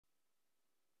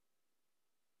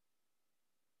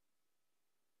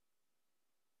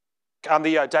I'm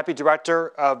the Deputy Director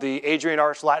of the Adrienne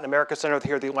Arsht Latin America Center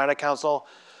here at the Atlantic Council.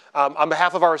 On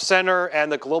behalf of our center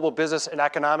and the Global Business and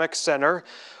Economics Center,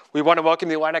 we want to welcome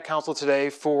the Atlantic Council today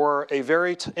for a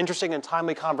very interesting and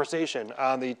timely conversation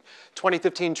on the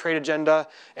 2015 trade agenda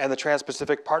and the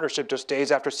Trans-Pacific Partnership, just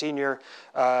days after senior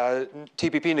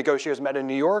TPP negotiators met in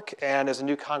New York and as a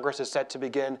new Congress is set to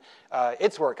begin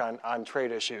its work on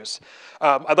trade issues.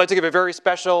 I'd like to give a very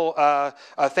special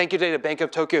thank you today to Bank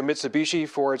of Tokyo-Mitsubishi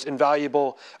for its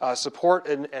invaluable support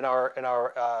in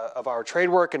our trade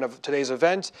work and of today's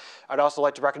event. I'd also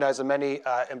like to recognize the many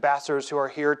ambassadors who are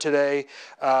here today.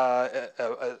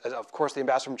 Of course, the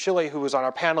ambassador from Chile who was on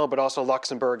our panel, but also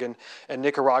Luxembourg and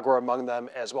Nicaragua among them,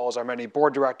 as well as our many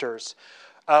board directors.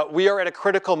 We are at a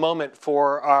critical moment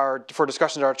for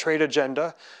discussions on our trade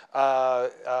agenda.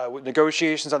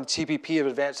 Negotiations on the TPP have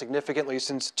advanced significantly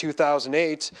since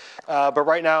 2008, but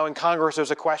right now in Congress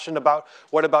there's a question about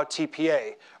what about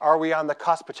TPA? Are we on the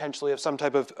cusp potentially of some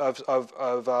type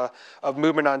of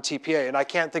movement on TPA? And I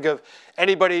can't think of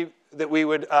anybody that we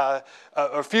would,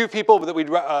 a few people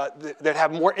that that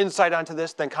have more insight onto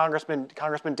this than Congressman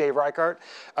Dave Reichert.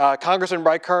 Congressman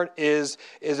Reichert is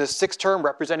a sixth term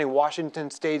representing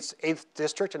Washington State's 8th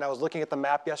district, and I was looking at the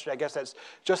map yesterday. I guess that's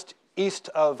just east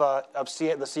of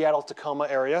the Seattle-Tacoma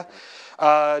area.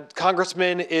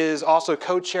 Congressman is also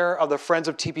co-chair of the Friends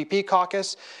of TPP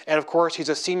Caucus, and of course he's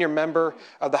a senior member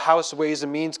of the House Ways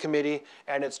and Means Committee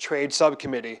and its Trade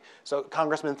Subcommittee. So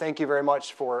Congressman, thank you very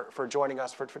much for joining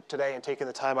us for today and taking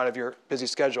the time out of your busy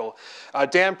schedule.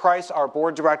 Dan Price, our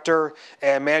board director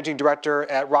and managing director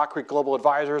at Rock Creek Global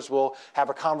Advisors, will have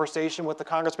a conversation with the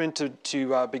congressman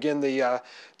to begin the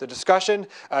discussion.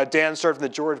 Dan served in the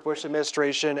George Bush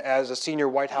administration as a senior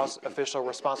White House official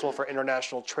responsible for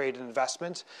international trade and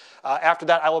investment. After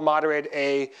that, I will moderate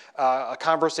a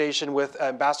conversation with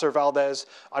Ambassador Valdés,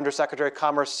 Undersecretary of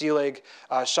Commerce Selig,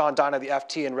 Shawn Donnan of the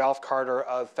FT, and Ralph Carter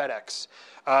of FedEx.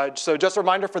 So just a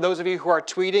reminder for those of you who are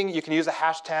tweeting, you can use the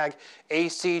hashtag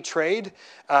ACTrade.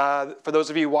 For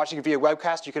those of you watching via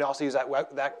webcast, you can also use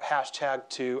that hashtag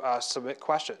to submit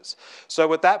questions. So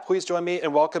with that, please join me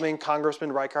in welcoming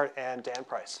Congressman Reichert and Dan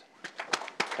Price.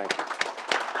 Thank you.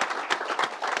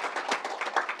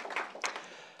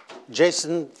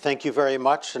 Jason, thank you very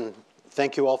much, and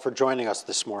thank you all for joining us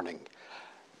this morning.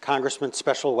 Congressman,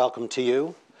 special welcome to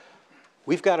you.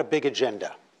 We've got a big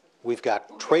agenda. We've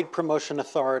got Trade Promotion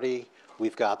Authority,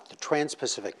 we've got the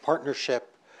Trans-Pacific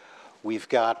Partnership, we've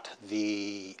got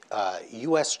the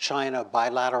U.S.-China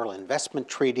Bilateral Investment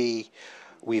Treaty,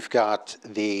 we've got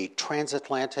the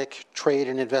Transatlantic Trade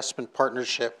and Investment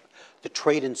Partnership, the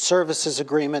Trade and Services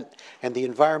Agreement, and the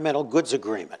Environmental Goods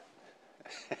Agreement.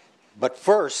 But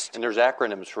first... And there's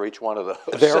acronyms for each one of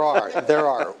those. There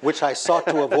are, which I sought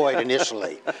to avoid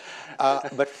initially.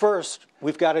 But first,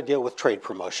 we've got to deal with Trade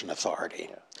Promotion Authority.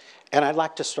 Yeah. And I'd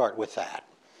like to start with that.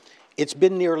 It's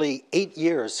been nearly 8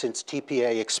 years since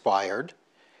TPA expired,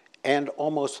 and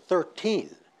almost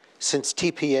 13 since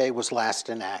TPA was last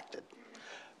enacted.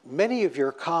 Many of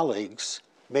your colleagues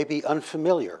may be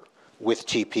unfamiliar with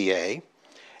TPA,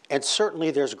 and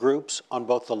certainly there's groups on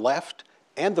both the left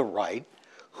and the right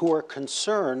who are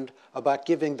concerned about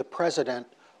giving the president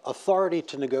authority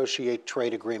to negotiate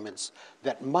trade agreements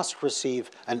that must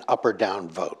receive an up or down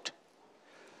vote.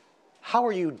 How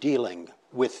are you dealing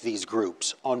with these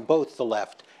groups on both the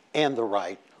left and the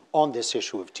right on this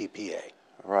issue of TPA?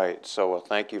 Right. So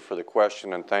thank you for the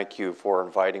question, and thank you for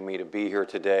inviting me to be here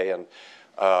today. And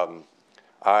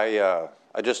I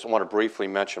just want to briefly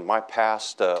mention my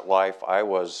past life. I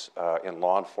was in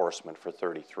law enforcement for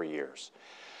 33 years.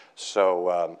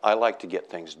 So I like to get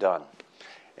things done.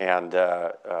 And,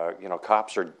 you know,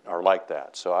 cops are like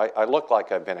that. So I look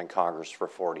like I've been in Congress for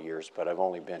 40 years, but I've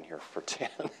only been here for 10.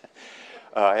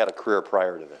 I had a career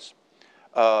prior to this.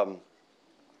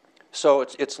 So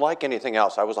it's like anything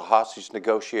else. I was a hostage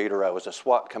negotiator. I was a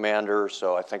SWAT commander.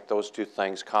 So I think those two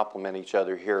things complement each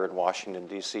other here in Washington,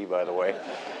 D.C., by the way.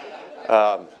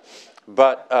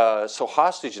 So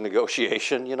hostage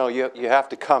negotiation, you know, you have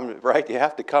to come, right? You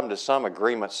have to come to some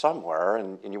agreement somewhere,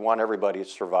 and you want everybody to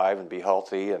survive and be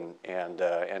healthy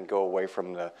and go away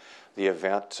from the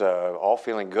event all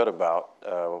feeling good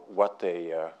about what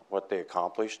they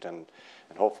accomplished, and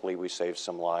hopefully we saved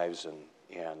some lives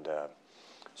and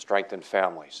strengthened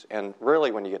families. And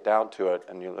really, when you get down to it,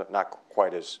 and you're not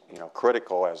quite as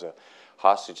critical as a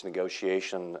hostage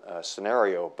negotiation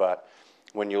scenario, but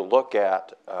when you look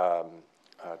at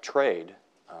trade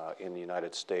in the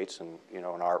United States and in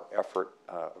our effort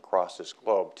across this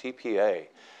globe, TPA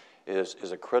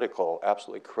is a critical,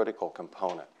 absolutely critical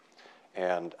component,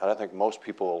 and I think most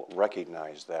people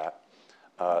recognize that.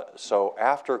 So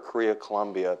after Korea,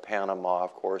 Colombia, Panama,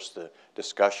 of course, the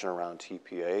discussion around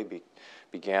TPA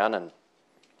began, and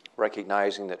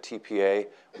recognizing that TPA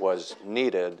was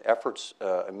needed, efforts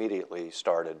immediately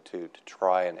started to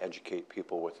try and educate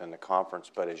people within the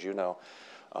conference. But as you know,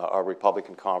 our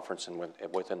Republican conference and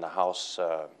within the House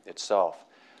itself.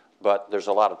 But there's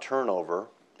a lot of turnover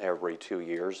every 2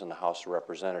 years in the House of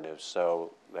Representatives,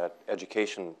 so that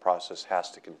education process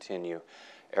has to continue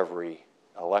every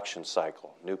election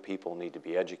cycle. New people need to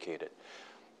be educated.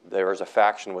 There is a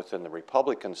faction within the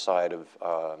Republican side of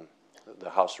the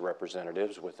House of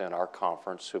Representatives within our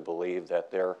conference who believe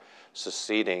that they're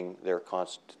seceding their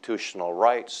constitutional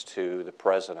rights to the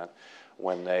president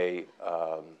when they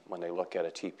look at a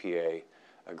TPA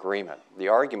agreement. The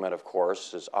argument, of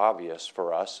course, is obvious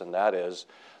for us, and that is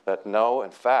that no,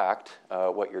 in fact,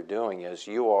 what you're doing is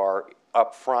you are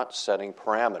up front setting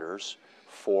parameters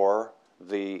for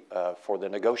the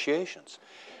negotiations.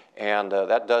 And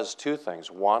that does two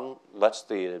things. One, lets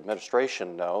the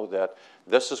administration know that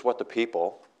this is what the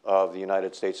people of the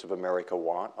United States of America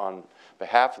want. On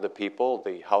behalf of the people,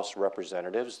 the House of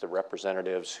Representatives, the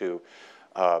representatives who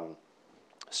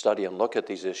study and look at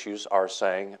these issues are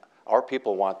saying, our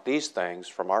people want these things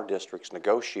from our districts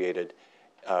negotiated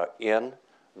in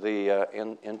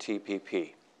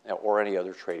TPP or any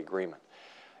other trade agreement.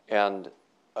 And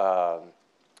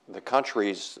the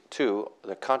countries, too,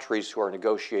 the countries who are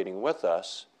negotiating with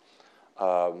us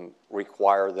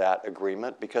require that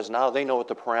agreement because now they know what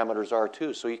the parameters are,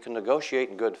 too, so you can negotiate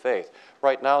in good faith.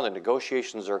 Right now, the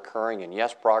negotiations are occurring, and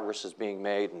yes, progress is being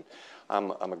made, and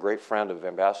I'm a great friend of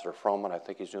Ambassador Froman. I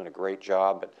think he's doing a great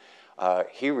job, but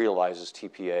he realizes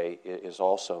TPA is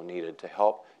also needed to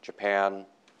help Japan,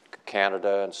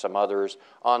 Canada, and some others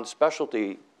on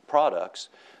specialty products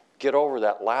get over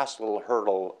that last little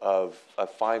hurdle of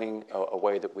finding a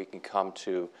way that we can come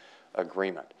to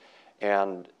agreement.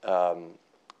 And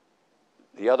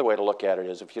the other way to look at it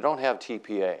is if you don't have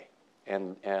TPA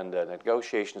and the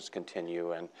negotiations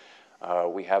continue and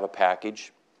we have a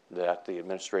package that the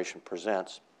administration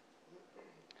presents,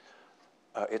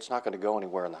 it's not going to go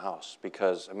anywhere in the House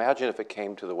because imagine if it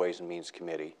came to the Ways and Means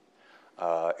Committee.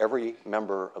 Every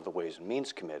member of the Ways and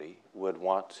Means Committee would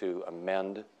want to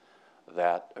amend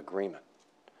that agreement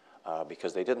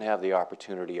because they didn't have the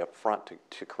opportunity up front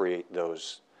to create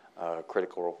those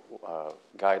critical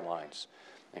guidelines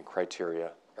and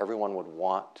criteria. Everyone would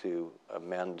want to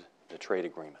amend the trade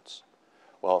agreements.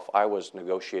 Well, if I was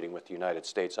negotiating with the United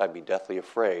States, I'd be deathly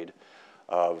afraid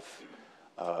of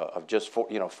just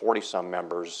 40-some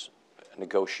members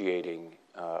negotiating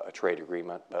a trade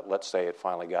agreement. But let's say it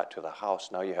finally got to the House.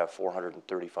 Now you have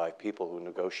 435 people who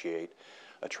negotiate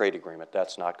a trade agreement.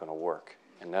 That's not going to work.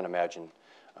 And then imagine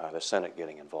the Senate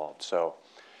getting involved. So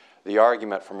the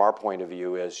argument from our point of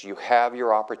view is you have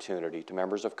your opportunity, to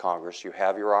members of Congress, you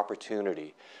have your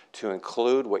opportunity to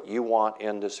include what you want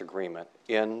in this agreement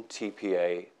in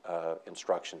TPA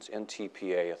instructions, in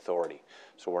TPA authority.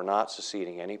 So we're not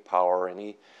seceding any power,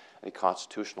 any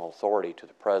constitutional authority to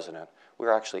the president.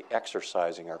 We're actually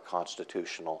exercising our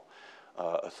constitutional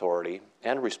authority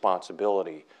and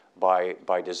responsibility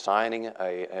by designing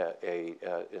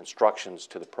instructions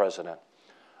to the president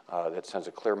that sends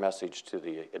a clear message to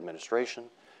the administration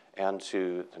and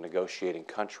to the negotiating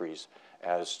countries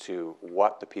as to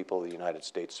what the people of the United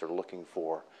States are looking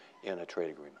for in a trade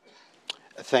agreement.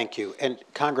 Thank you. And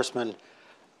Congressman,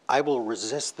 I will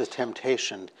resist the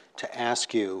temptation to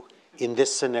ask you, in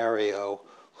this scenario,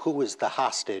 who is the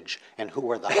hostage and who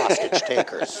are the hostage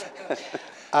takers?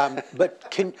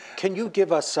 But can you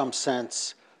give us some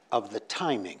sense of the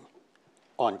timing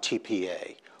on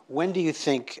TPA? When do you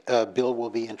think a bill will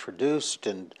be introduced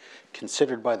and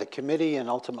considered by the committee and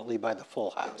ultimately by the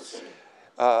full House?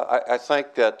 I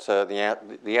think that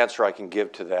the answer I can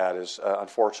give to that is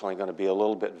unfortunately going to be a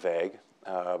little bit vague.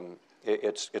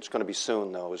 It's going to be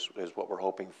soon, though, is what we're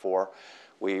hoping for.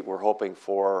 We're hoping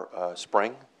for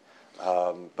spring,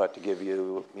 but to give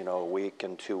you, a week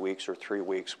and 2 weeks or 3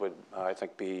 weeks would, I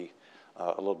think, be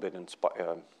a little bit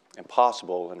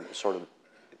impossible and sort of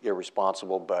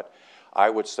irresponsible. But I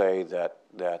would say that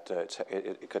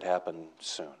it could happen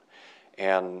soon.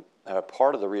 And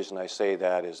part of the reason I say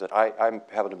that is that I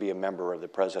happen to be a member of the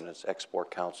President's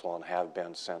Export Council and have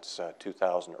been since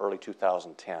early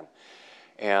 2010.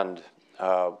 And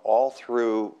all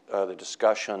through the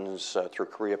discussions through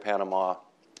Korea, Panama,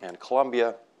 and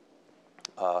Colombia,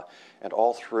 and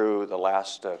all through the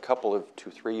last couple of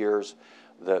 2-3 years,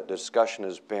 the discussion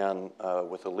has been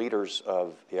with the leaders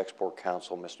of the Export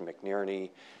Council, Mr. McNerney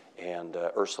and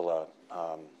Ursula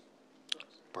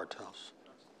Bartels.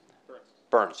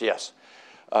 Burns, yes.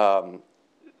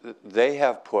 they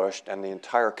have pushed, and the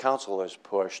entire council has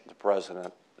pushed the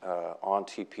president on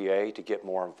TPA to get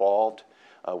more involved.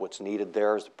 What's needed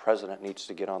there is the president needs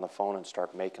to get on the phone and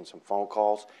start making some phone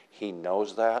calls. He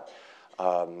knows that.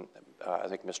 I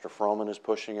think Mr. Froman is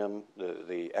pushing him.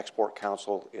 The Export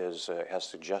Council has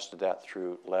suggested that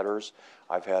through letters.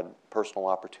 I've had personal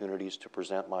opportunities to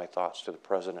present my thoughts to the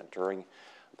president during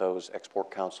those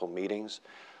Export Council meetings.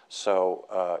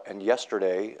 So, and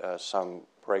yesterday, some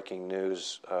breaking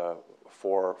news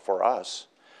for us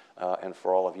and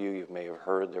for all of you, you may have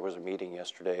heard, there was a meeting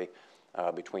yesterday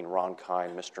between Ron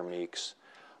Kine, Mr. Meeks,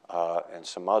 and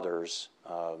some others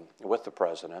with the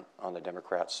president on the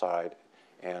Democrat side.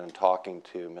 And talking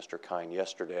to Mr. Kine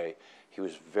yesterday, he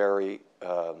was very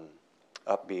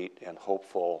upbeat and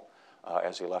hopeful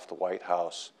as he left the White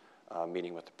House,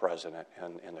 meeting with the president,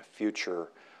 and the future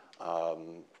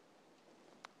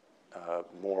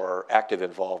more active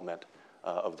involvement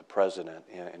of the president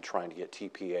in trying to get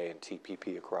TPA and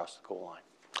TPP across the goal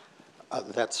line.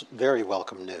 That's very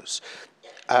welcome news.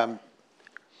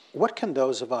 What can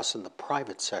those of us in the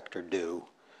private sector do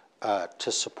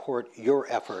to support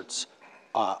your efforts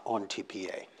on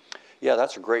TPA? Yeah,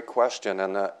 that's a great question,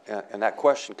 and that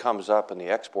question comes up in the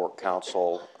Export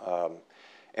Council,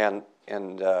 and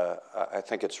I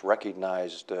think it's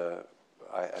recognized,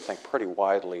 I think pretty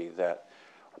widely, that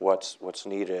what's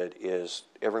needed is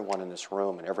everyone in this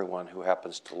room and everyone who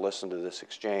happens to listen to this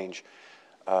exchange.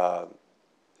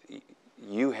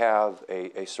 You have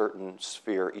a certain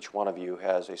sphere. Each one of you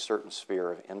has a certain sphere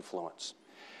of influence.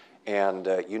 And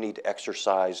you need to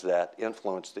exercise that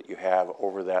influence that you have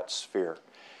over that sphere.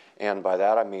 And by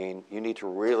that I mean you need to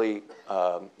really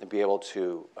be able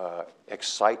to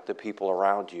excite the people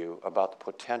around you about the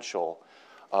potential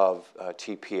of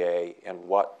TPA and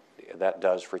what that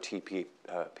does for TPP,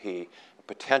 the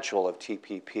potential of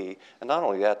TPP, and not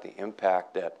only that, the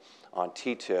impact that on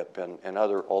TTIP and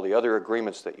all the other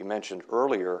agreements that you mentioned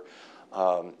earlier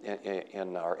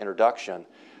in our introduction.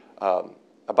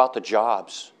 About the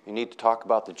jobs. You need to talk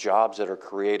about the jobs that are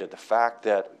created. The fact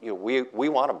that we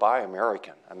want to buy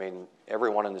American. I mean,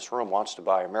 everyone in this room wants to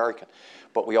buy American,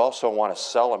 but we also want to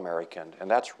sell American.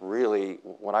 And that's really,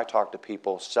 when I talk to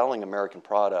people, selling American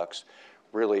products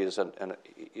really is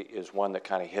one that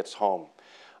kind of hits home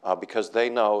because they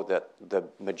know that the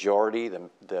majority, the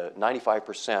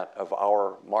 95% of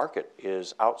our market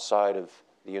is outside of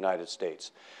the United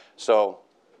States. So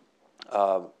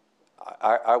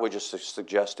I would just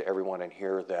suggest to everyone in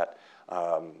here that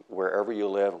wherever you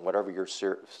live and whatever your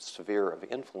sphere of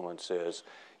influence is,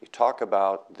 you talk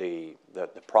about the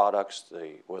products,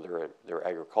 whether they're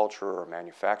agriculture or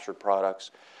manufactured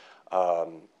products,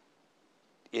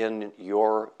 in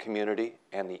your community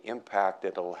and the impact that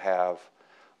it'll have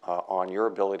on your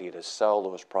ability to sell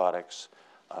those products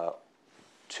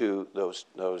to those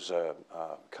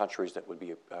countries that would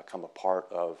become a part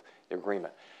of the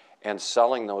agreement. And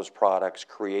selling those products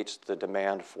creates the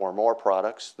demand for more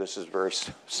products. This is very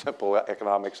simple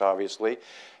economics, obviously.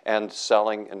 And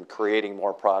selling and creating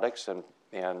more products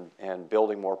and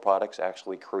building more products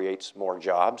actually creates more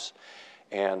jobs.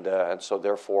 And so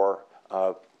therefore,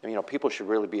 people should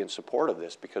really be in support of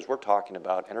this because we're talking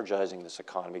about energizing this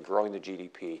economy, growing the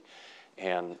GDP,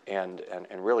 and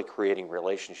really creating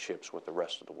relationships with the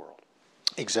rest of the world.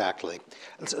 Exactly.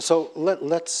 So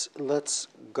let's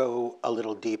go a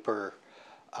little deeper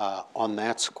on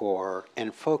that score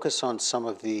and focus on some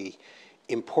of the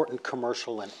important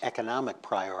commercial and economic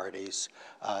priorities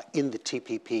in the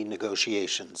TPP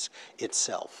negotiations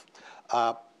itself.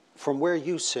 From where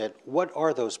you sit, what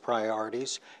are those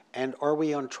priorities, and are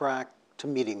we on track to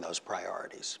meeting those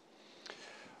priorities?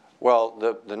 Well,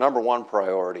 the number one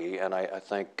priority, and I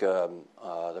think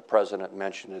the President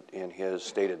mentioned it in his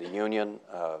State of the Union.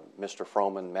 Mr.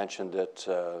 Froman mentioned it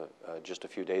just a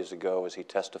few days ago as he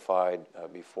testified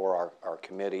before our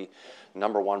committee.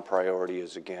 Number one priority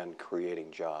is, again,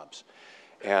 creating jobs.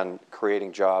 And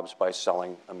creating jobs by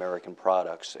selling American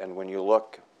products. And when you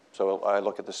look, so I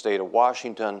look at the state of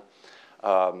Washington,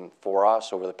 for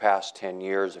us over the past 10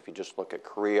 years, if you just look at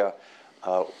Korea,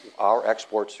 our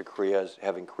exports to Korea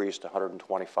have increased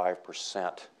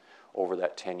 125% over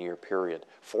that 10-year period.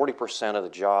 40% of the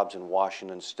jobs in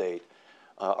Washington State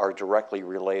are directly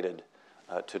related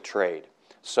to trade.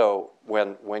 So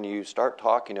when you start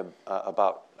talking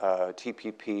about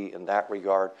TPP in that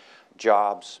regard,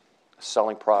 jobs,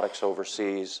 selling products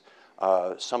overseas,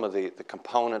 some of the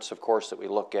components, of course, that we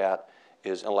look at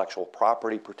is intellectual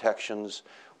property protections,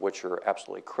 which are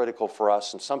absolutely critical for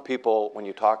us. And some people, when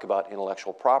you talk about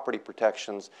intellectual property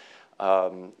protections,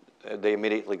 they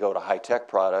immediately go to high-tech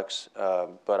products.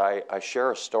 But I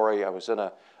share a story. I was in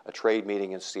a trade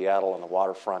meeting in Seattle on the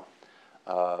waterfront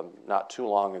not too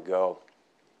long ago,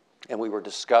 and we were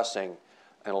discussing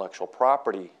intellectual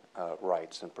property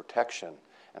rights and protection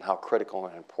and how critical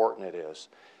and important it is.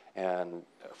 And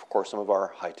of course, some of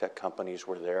our high-tech companies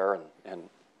were there, and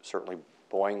certainly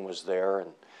Boeing was there, and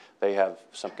they have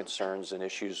some concerns and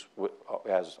issues,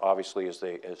 as obviously as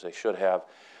they should have.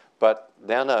 But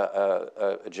then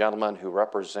a gentleman who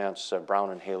represents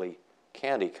Brown and Haley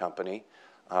Candy Company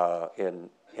in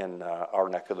our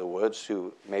neck of the woods,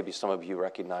 who maybe some of you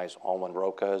recognize Almond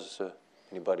Roca as.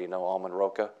 Anybody know Almond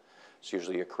Roca? It's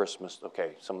usually a Christmas.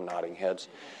 Okay, some nodding heads.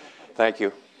 Thank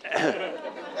you.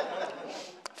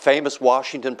 Famous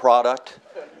Washington product,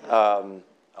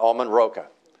 Almond Roca.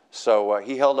 So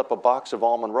he held up a box of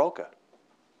Almond Roca,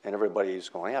 and everybody's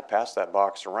going, yeah, pass that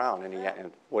box around.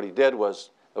 And what he did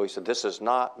was, he said, this is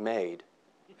not made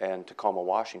in Tacoma,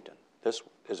 Washington. This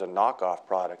is a knockoff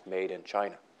product made in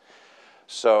China.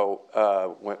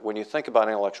 So when you think about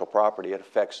intellectual property, it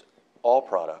affects all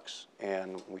products.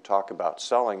 And we talk about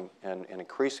selling and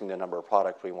increasing the number of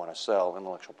products we want to sell.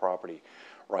 Intellectual property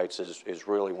rights is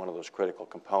really one of those critical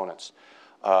components.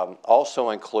 Also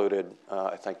included,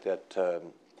 I think that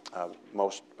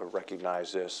most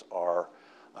recognize this, are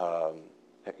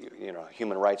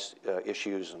human rights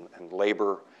issues and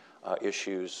labor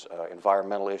issues,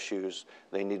 environmental issues.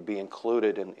 They need to be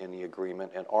included in the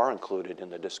agreement and are included in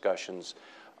the discussions,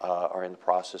 are in the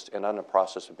process and in the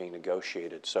process of being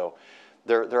negotiated. So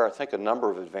there are, I think, a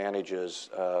number of advantages,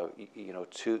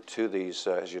 to these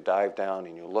as you dive down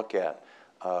and you look at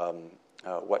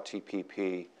what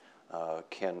TPP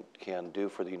can do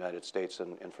for the United States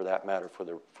and for that matter for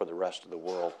the rest of the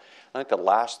world. I think the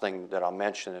last thing that I'll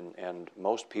mention, and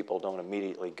most people don't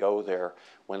immediately go there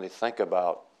when they think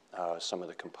about some of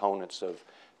the components of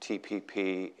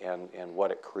TPP and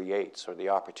what it creates, or the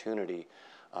opportunity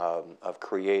of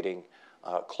creating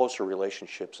closer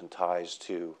relationships and ties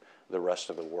to the rest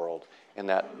of the world, and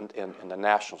the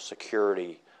national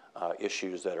security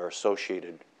issues that are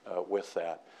associated with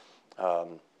that.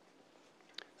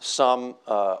 Some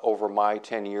over my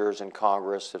 10 years in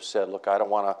Congress have said, look, I don't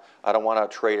want a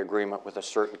trade agreement with a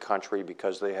certain country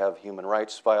because they have human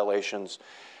rights violations,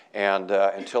 and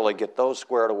until they get those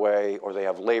squared away, or they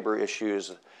have labor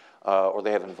issues, or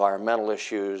they have environmental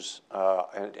issues,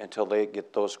 and until they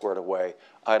get those squared away,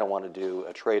 I don't want to do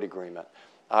a trade agreement.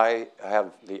 I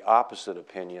have the opposite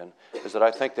opinion, is that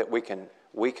I think that we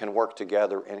can work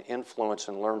together and influence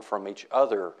and learn from each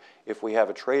other. If we have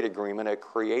a trade agreement, it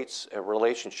creates a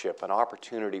relationship, an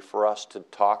opportunity for us to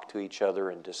talk to each other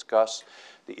and discuss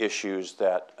the issues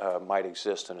that might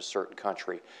exist in a certain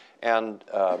country. And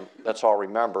let's all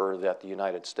remember that the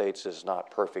United States is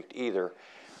not perfect either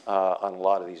on a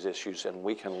lot of these issues, and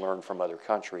we can learn from other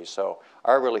countries. So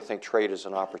I really think trade is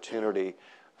an opportunity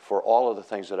for all of the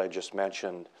things that I just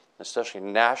mentioned, especially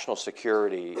national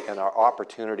security, and our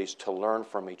opportunities to learn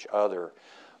from each other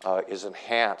is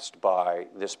enhanced by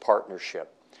this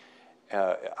partnership.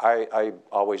 I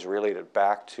always relate it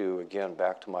back to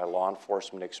my law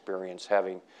enforcement experience,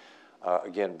 having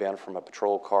again been from a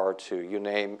patrol car to you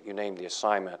name the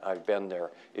assignment. I've been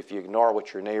there. If you ignore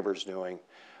what your neighbor's doing,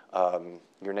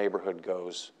 your neighborhood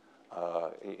goes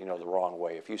the wrong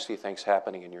way. If you see things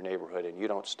happening in your neighborhood and you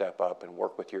don't step up and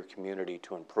work with your community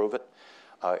to improve it,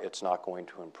 it's not going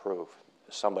to improve.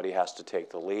 Somebody has to take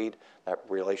the lead. That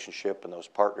relationship and those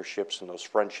partnerships and those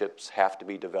friendships have to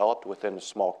be developed within a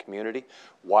small community.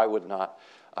 Why would not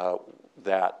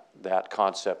that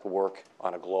concept work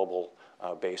on a global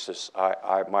basis? My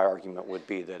argument would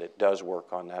be that it does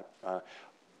work on that.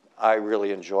 I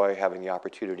really enjoy having the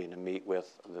opportunity to meet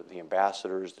with the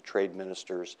ambassadors, the trade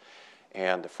ministers,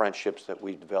 and the friendships that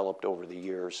we've developed over the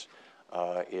years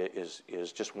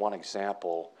is just one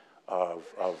example of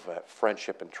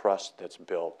friendship and trust that's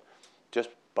built just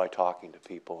by talking to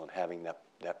people and having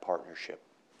that partnership.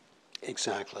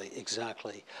 Exactly.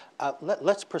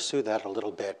 Let's pursue that a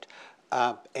little bit.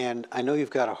 And I know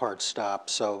you've got a hard stop,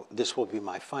 so this will be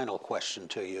my final question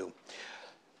to you.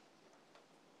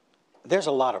 There's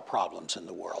a lot of problems in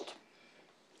the world.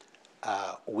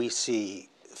 We see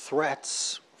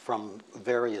threats from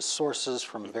various sources,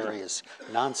 from various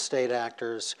non-state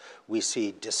actors. We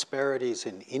see disparities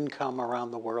in income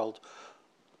around the world.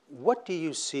 What do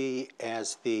you see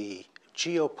as the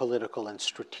geopolitical and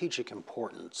strategic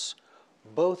importance,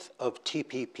 both of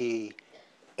TPP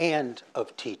and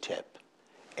of TTIP?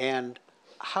 And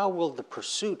how will the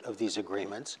pursuit of these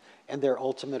agreements and their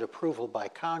ultimate approval by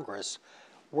Congress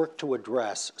work to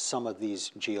address some of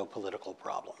these geopolitical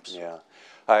problems? Yeah.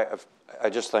 I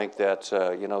just think that,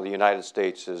 you know, the United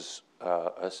States is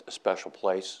a special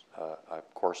place.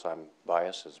 Of course, I'm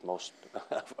biased, as most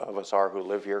of us are who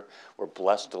live here. We're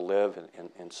blessed to live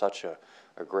in such a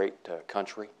great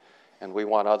country, and we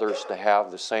want others to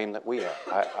have the same that we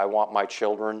have. I want my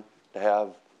children to have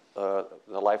the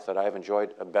life that I've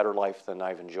enjoyed, a better life than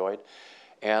I've enjoyed.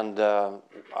 And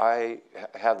I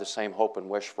have the same hope and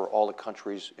wish for all the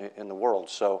countries in the world.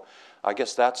 So I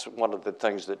guess that's one of the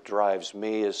things that drives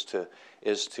me is to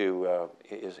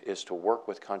work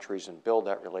with countries and build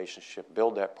that relationship,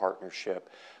 build that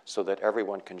partnership, so that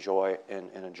everyone can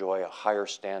enjoy a higher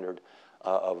standard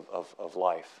of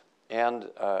life. And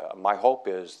my hope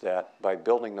is that by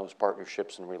building those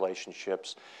partnerships and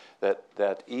relationships,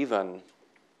 that even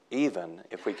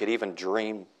if we could even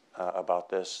dream about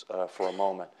this for a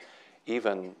moment,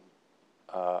 even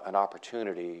an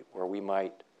opportunity where we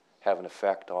might have an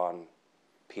effect on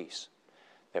peace,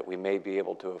 that we may be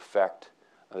able to affect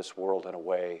this world in a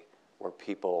way where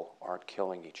people aren't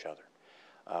killing each other.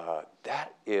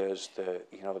 That is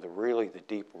really the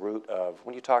deep root of,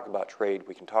 when you talk about trade,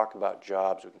 we can talk about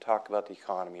jobs, we can talk about the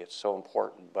economy, it's so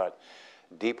important, but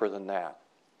deeper than that,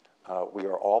 we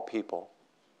are all people,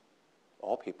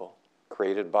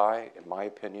 created by, in my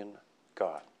opinion,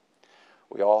 God.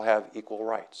 We all have equal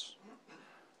rights.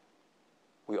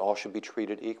 We all should be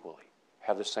treated equally,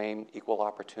 have the same equal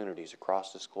opportunities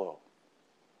across this globe.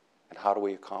 And how do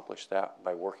we accomplish that?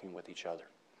 By working with each other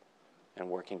and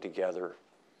working together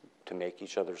to make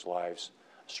each other's lives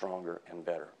stronger and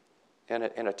better. In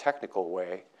a technical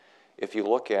way, if you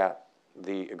look at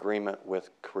the agreement with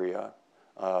Korea,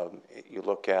 you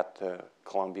look at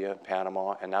Colombia,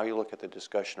 Panama, and now you look at the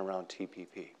discussion around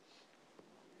TPP.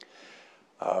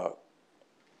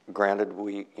 Granted,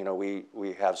 we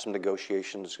have some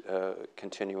negotiations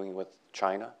continuing with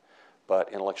China,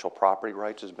 but intellectual property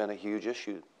rights has been a huge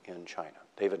issue in China.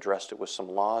 They've addressed it with some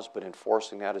laws, but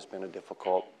enforcing that has been a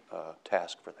difficult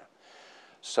task for them.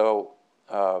 So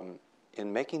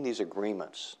in making these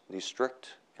agreements, these strict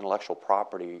intellectual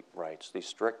property rights, these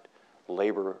strict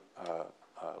labor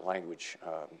language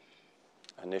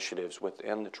initiatives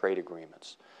within the trade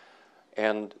agreements,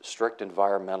 and strict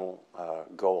environmental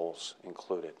goals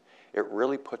included, it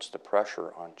really puts the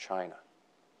pressure on China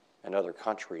and other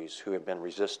countries who have been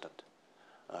resistant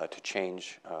to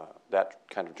change, that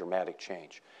kind of dramatic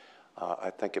change.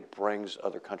 I think it brings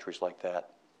other countries like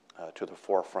that to the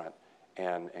forefront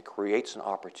and creates an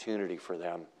opportunity for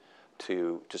them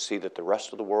to see that the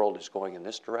rest of the world is going in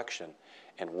this direction,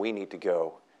 and we need to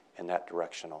go in that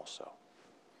direction also.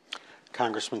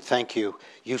 Congressman, thank you.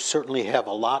 You certainly have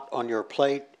a lot on your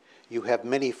plate. You have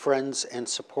many friends and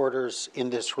supporters in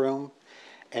this room,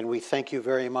 and we thank you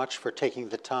very much for taking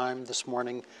the time this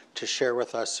morning to share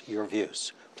with us your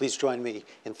views. Please join me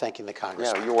in thanking the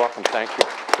Congressman. Yeah, you're welcome. Thank you.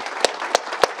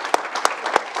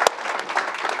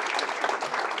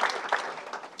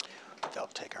 They'll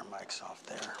take our mics off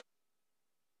there.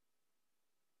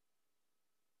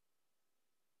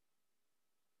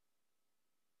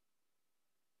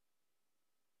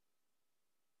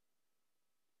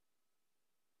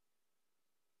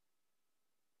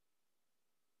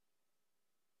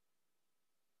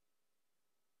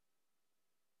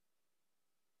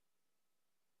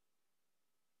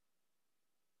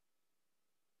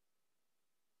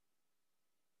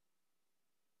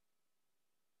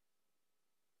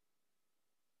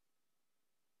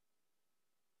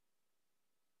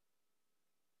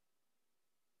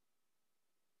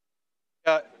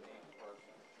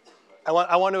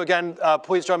 I want to again,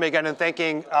 please join me again in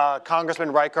thanking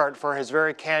Congressman Reichert for his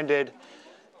very candid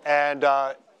and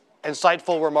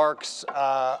insightful remarks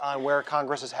on where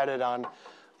Congress is headed on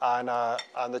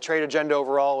the trade agenda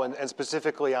overall, and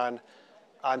specifically on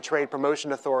Trade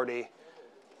Promotion Authority.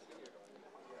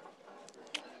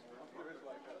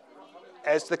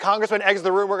 As the Congressman exits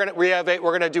the room, we're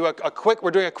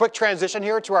doing a quick transition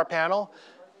here to our panel.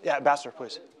 Yeah, Ambassador,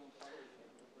 please.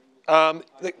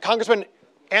 The Congressman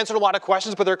answered a lot of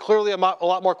questions, but there are clearly a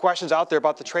lot more questions out there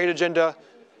about the trade agenda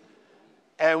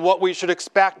and what we should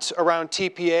expect around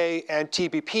TPA and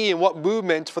TPP and what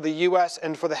movement for the U.S.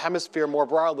 and for the hemisphere more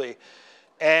broadly.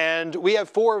 And we have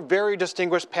four very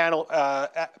distinguished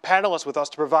panelists with us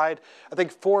to provide, I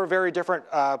think, four very different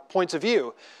points of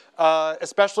view.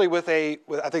 Especially with a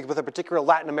particular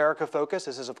Latin America focus.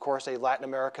 This is, of course, a Latin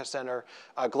America Center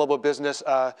global business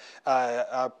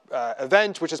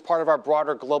event, which is part of our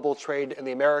broader Global Trade in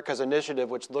the Americas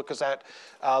initiative, which looks at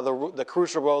the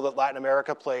crucial role that Latin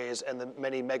America plays and the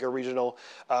many mega-regional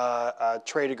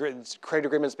trade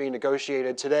agreements being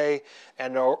negotiated today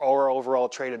and our overall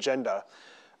trade agenda.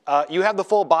 You have the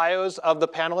full bios of the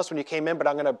panelists when you came in, but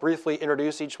I'm going to briefly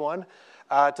introduce each one.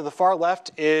 To the far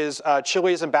left is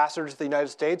Chile's ambassador to the United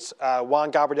States,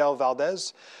 Juan Gabriel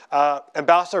Valdés.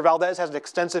 Ambassador Valdés has an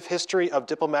extensive history of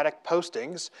diplomatic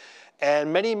postings,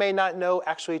 and many may not know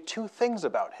actually two things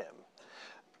about him.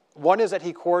 One is that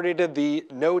he coordinated the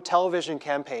No Television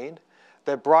campaign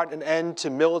that brought an end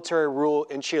to military rule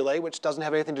in Chile, which doesn't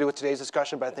have anything to do with today's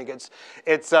discussion, but I think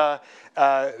it's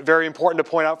very important to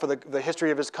point out for the history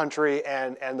of his country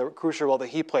and the crucial role that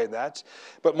he played in that.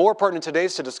 But more important in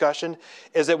today's discussion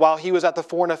is that while he was at the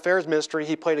Foreign Affairs Ministry,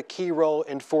 he played a key role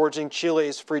in forging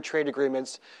Chile's free trade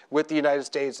agreements with the United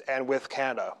States and with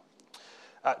Canada.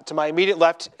 To my immediate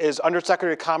left is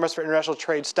Undersecretary of Commerce for International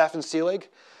Trade, Stefan Selig.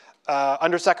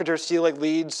 Undersecretary Selig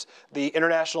leads the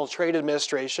International Trade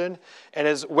Administration and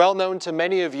is well known to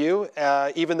many of you,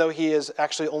 even though he has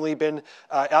actually only been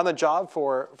on the job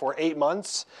for 8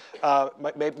 months.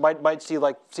 Might seem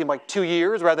like 2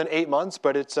 years rather than 8 months,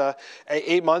 but it's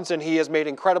 8 months, and he has made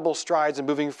incredible strides in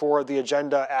moving forward the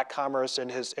agenda at Commerce in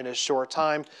his short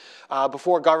time.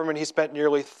 Before government, he spent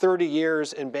nearly 30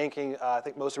 years in banking, I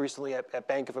think most recently at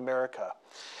Bank of America.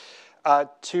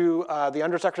 To the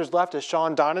Undersecretary's left is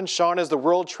Shawn Donnan. Shawn is the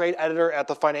World Trade Editor at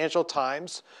the Financial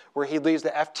Times, where he leads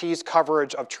the FT's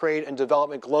coverage of trade and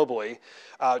development globally.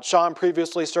 Shawn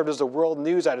previously served as the World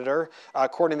News Editor,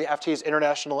 coordinating the FT's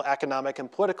international economic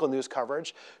and political news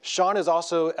coverage. Shawn is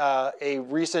also a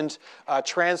recent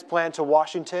transplant to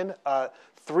Washington,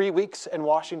 3 weeks in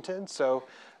Washington. So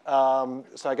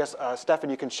I guess,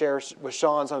 Stefan, you can share with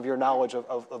Shawn some of your knowledge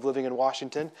of living in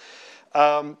Washington.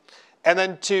 And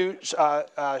then to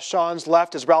Shawn's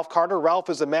left is Ralph Carter. Ralph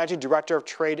is the Managing Director of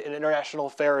Trade and International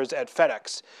Affairs at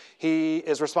FedEx. He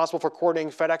is responsible for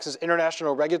coordinating FedEx's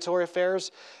international regulatory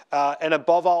affairs. And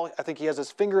above all, I think he has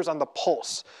his fingers on the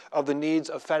pulse of the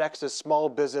needs of FedEx's small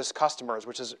business customers,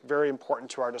 which is very important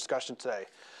to our discussion today.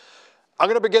 I'm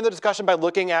going to begin the discussion by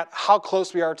looking at how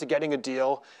close we are to getting a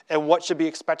deal and what should be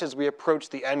expected as we approach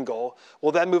the end goal.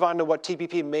 We'll then move on to what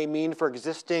TPP may mean for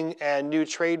existing and new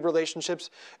trade relationships,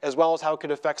 as well as how it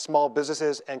could affect small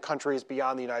businesses and countries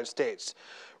beyond the United States.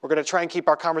 We're going to try and keep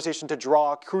our conversation to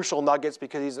draw crucial nuggets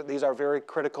because these are very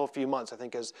critical few months. I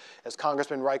think as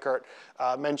Congressman Reichert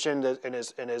mentioned in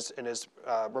his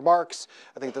remarks,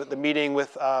 I think the meeting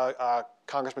with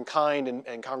Congressman Kind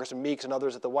and Congressman Meeks and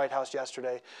others at the White House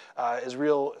yesterday is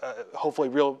real.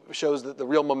 Hopefully, shows the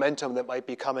real momentum that might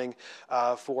be coming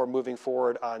for moving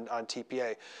forward on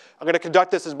TPA. I'm going to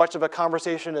conduct this as much of a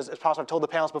conversation as possible. I've told the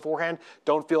panelists beforehand,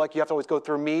 don't feel like you have to always go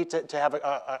through me to have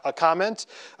a comment.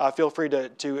 Feel free to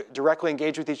directly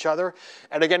engage with each other.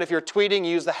 And again, if you're tweeting,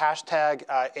 use the hashtag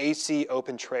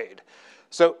ACOpenTrade.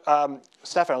 So,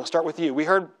 Stefan, I'll start with you. We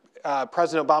heard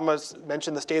President Obama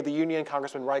mentioned the State of the Union.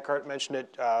 Congressman Reichert mentioned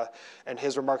it in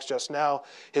his remarks just now.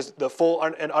 The full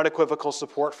and unequivocal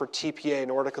support for TPA in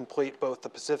order to complete both the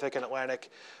Pacific and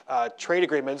Atlantic trade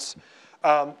agreements.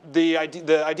 The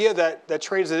idea that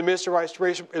trade is an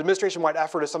administration-wide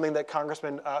effort is something that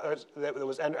that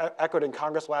was echoed in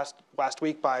Congress last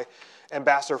week by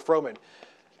Ambassador Froman.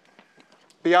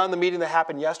 Beyond the meeting that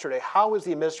happened yesterday, how is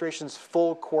the administration's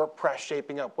full court press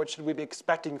shaping up? What should we be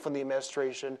expecting from the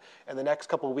administration in the next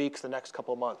couple of weeks, the next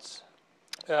couple of months?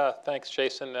 Thanks,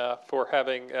 Jason, for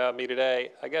having me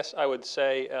today. I guess I would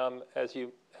say, as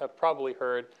you have probably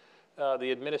heard,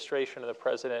 the administration and the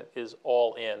president is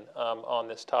all in on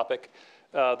this topic.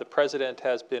 The president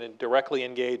has been directly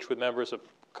engaged with members of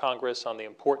Congress on the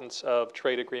importance of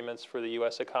trade agreements for the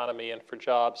U.S. economy and for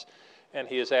jobs. And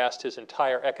he has asked his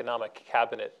entire economic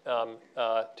cabinet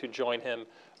to join him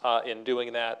in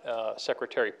doing that.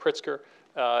 Secretary Pritzker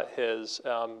has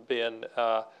been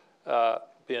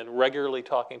regularly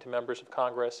talking to members of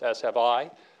Congress, as have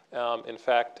I. In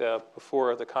fact,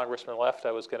 before the congressman left,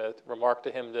 I was going to remark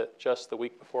to him that just the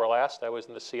week before last, I was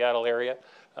in the Seattle area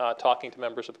talking to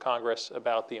members of Congress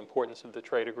about the importance of the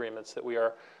trade agreements that we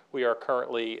are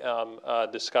currently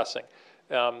discussing.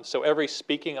 So every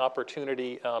speaking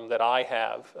opportunity that I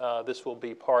have, this will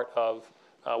be part of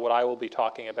what I will be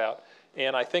talking about.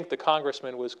 And I think the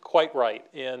congressman was quite right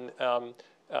in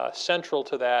central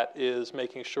to that is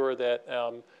making sure that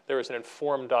there is an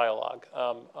informed dialogue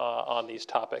on these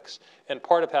topics. And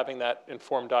part of having that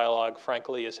informed dialogue,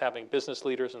 frankly, is having business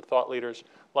leaders and thought leaders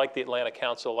like the Atlantic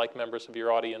Council, like members of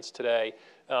your audience today,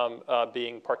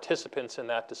 being participants in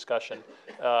that discussion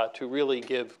to really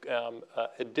give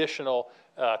additional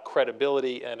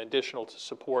credibility and additional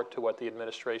support to what the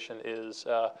administration is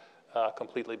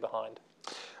completely behind.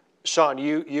 Shawn,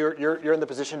 you're in the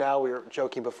position now. We were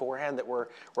joking beforehand that we're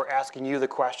asking you the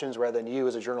questions rather than you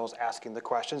as a journalist asking the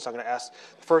questions. So I'm going to ask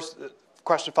first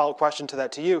follow-up question to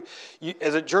that to you.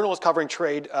 As a journalist covering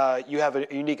trade, you have a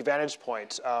unique vantage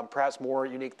point, perhaps more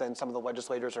unique than some of the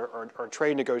legislators or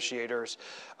trade negotiators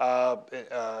who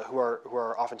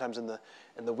are oftentimes in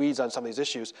the weeds on some of these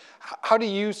issues. How do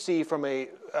you see from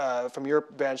your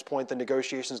vantage point the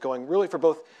negotiations going, really for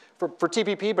both for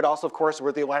TPP, but also of course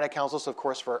we're the Atlantic Council, so of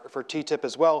course for TTIP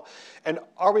as well? And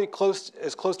are we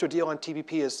as close to a deal on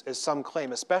TPP as some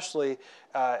claim, especially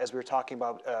as we were talking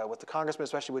about with the Congressman,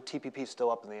 especially with TPP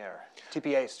still up in the air?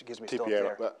 TPA, excuse me, still up in the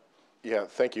air. Yeah,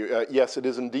 thank you. Yes, it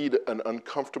is indeed an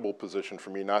uncomfortable position for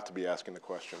me not to be asking the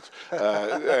questions.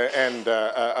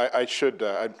 I should,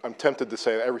 I'm tempted to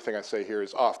say everything I say here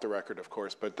is off the record, of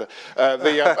course, but that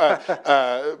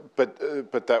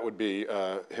would be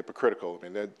hypocritical. I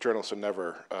mean, the journalists are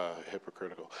never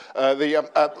hypocritical.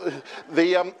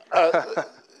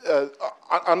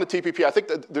 On the TPP, I think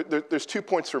that there's 2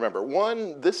 points to remember.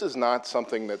 One, this is not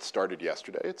something that started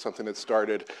yesterday. It's something that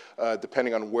started,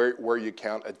 depending on where you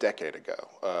count, a decade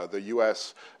ago. The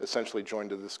U.S. essentially joined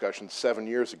the discussion 7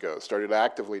 years ago, started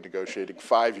actively negotiating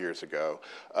 5 years ago,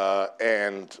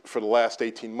 and for the last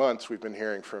 18 months, we've been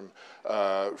hearing from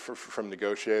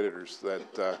negotiators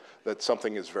that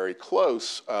something is very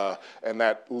close, and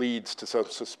that leads to some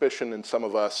suspicion in some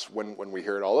of us when we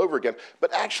hear it all over again.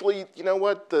 But actually, you know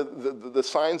what? The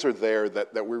signs are there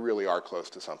that we really are close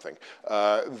to something.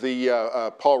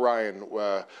 Paul Ryan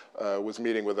was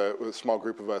meeting with a small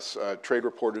group of us trade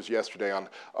reporters yesterday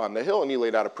on the Hill, and he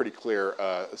laid out a pretty clear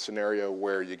scenario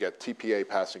where you get TPA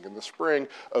passing in the spring,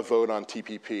 a vote on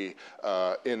TPP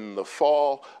in the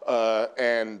fall,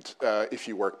 and if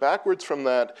you work backwards from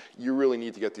that, you really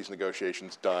need to get these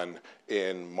negotiations done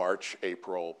in March,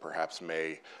 April, perhaps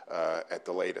May at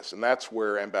the latest. And that's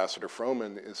where Ambassador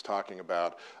Froman is talking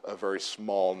about a very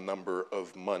small number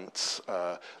of months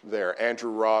there.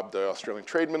 Andrew Robb, the Australian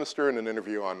trade minister, in an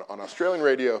interview on Australian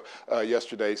radio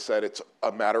yesterday said it's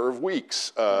a matter of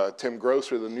weeks. Tim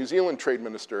Grosser, the New Zealand trade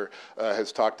minister,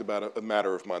 has talked about a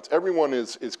matter of months. Everyone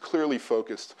is clearly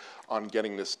focused on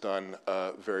getting this done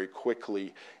very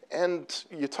quickly. And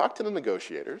you talk to the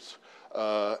negotiators,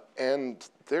 and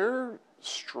they're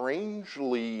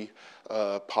strangely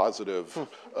positive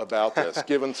about this,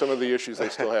 given some of the issues they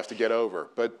still have to get over.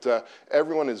 But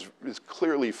everyone is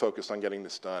clearly focused on getting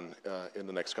this done in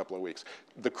the next couple of weeks.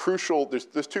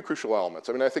 There's two crucial elements.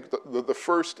 I mean, I think the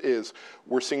first is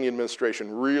we're seeing the administration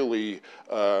really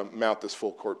mount this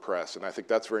full court press, and I think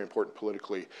that's very important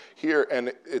politically here.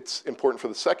 And it's important for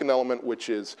the second element, which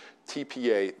is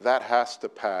TPA. That has to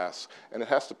pass, and it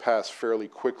has to pass fairly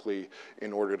quickly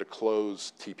in order to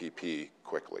close TPP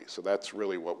quickly. So that's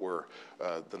really what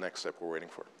the next step we're waiting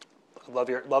for.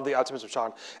 Love the optimism,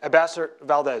 Shawn. Ambassador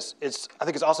Valdés, I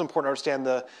think it's also important to understand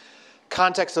the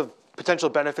context of potential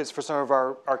benefits for some of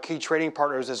our key trading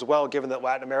partners as well, given that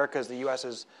Latin America is the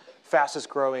U.S.'s fastest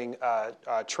growing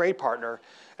trade partner.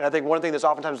 And I think one thing that's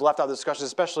oftentimes left out of the discussion,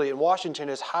 especially in Washington,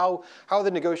 is how are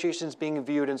the negotiations being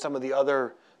viewed in some of the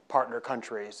other partner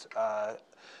countries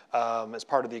as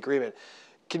part of the agreement.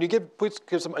 Can you please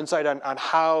give some insight on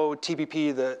how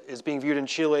TPP is being viewed in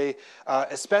Chile,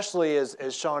 especially as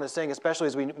Shawn is saying, especially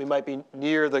as we might be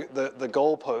near the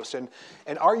goalpost?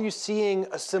 And are you seeing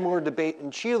a similar debate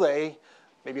in Chile,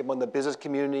 maybe among the business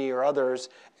community or others,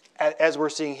 as we're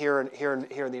seeing here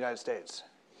in the United States?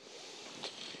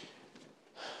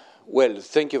 Well,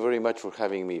 thank you very much for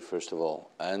having me, first of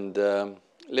all. And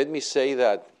let me say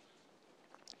that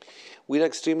we are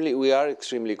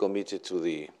extremely committed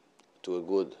to a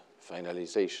good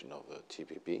finalization of the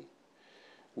TPP.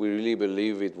 We really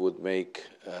believe it would make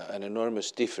an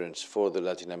enormous difference for the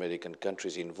Latin American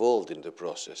countries involved in the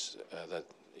process, that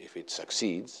if it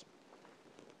succeeds.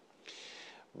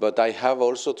 But I have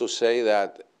also to say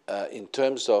that in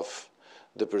terms of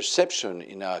the perception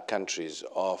in our countries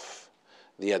of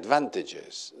the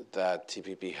advantages that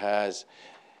TPP has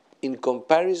in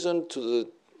comparison to the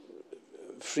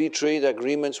free trade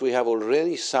agreements we have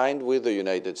already signed with the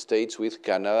United States, with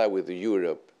Canada, with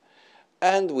Europe,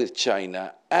 and with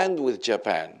China, and with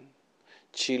Japan.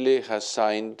 Chile has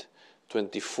signed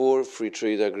 24 free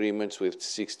trade agreements with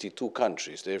 62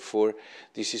 countries. Therefore,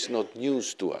 this is not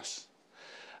news to us.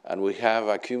 And we have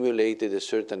accumulated a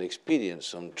certain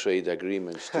experience on trade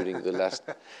agreements during the last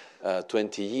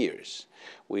 20 years.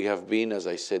 We have been, as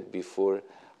I said before,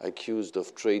 accused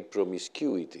of trade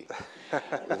promiscuity.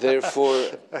 Therefore,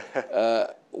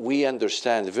 we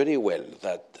understand very well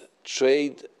that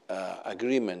trade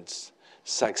agreements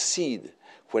succeed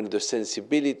when the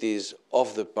sensibilities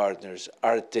of the partners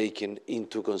are taken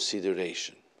into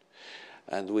consideration.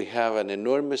 And we have an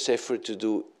enormous effort to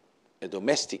do, a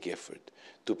domestic effort,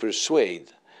 to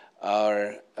persuade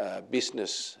our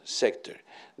business sector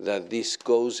that this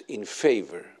goes in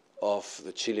favor of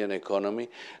the Chilean economy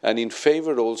and in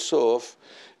favor also of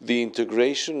the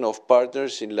integration of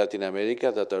partners in Latin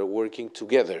America that are working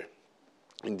together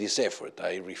in this effort.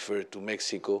 I refer to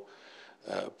Mexico,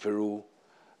 Peru,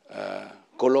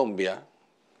 Colombia,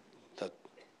 that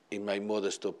in my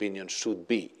modest opinion should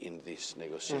be in this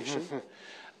negotiation,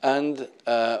 and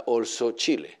also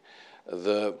Chile.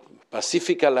 The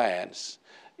Pacific Alliance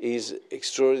is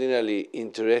extraordinarily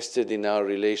interested in our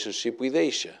relationship with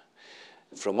Asia.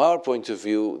 From our point of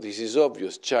view, this is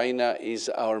obvious. China is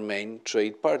our main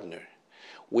trade partner.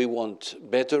 We want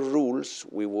better rules.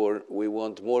 We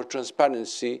want more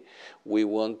transparency. We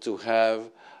want to have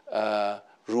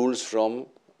rules from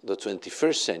the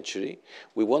 21st century.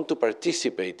 We want to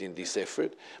participate in this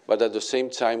effort, but at the same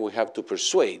time, we have to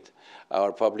persuade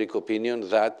our public opinion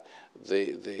that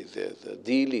the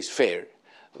deal is fair,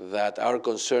 that our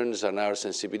concerns and our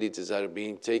sensibilities are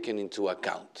being taken into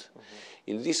account.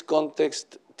 In this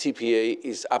context, TPA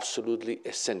is absolutely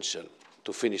essential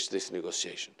to finish this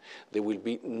negotiation. There will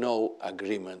be no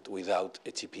agreement without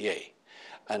a TPA.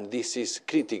 And this is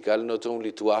critical not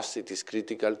only to us, it is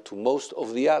critical to most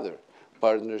of the other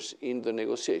partners in the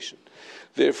negotiation.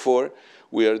 Therefore,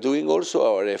 we are doing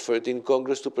also our effort in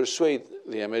Congress to persuade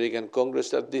the American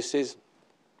Congress that this is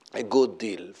a good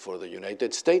deal for the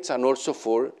United States and also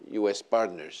for US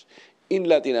partners in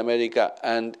Latin America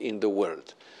and in the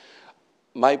world.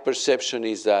 My perception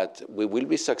is that we will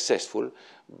be successful,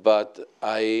 but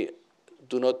I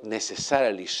do not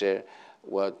necessarily share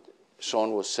what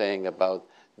Shawn was saying about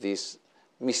this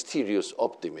mysterious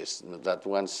optimism that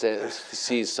one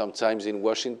sees sometimes in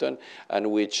Washington and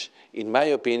which, in my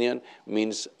opinion,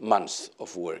 means months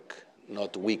of work,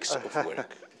 not weeks of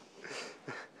work.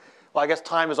 Well, I guess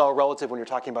time is all relative when you're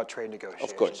talking about trade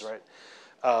negotiations, of course. Right?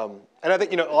 And I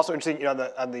think, also interesting,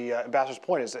 on the ambassador's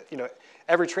point is that,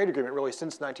 every trade agreement really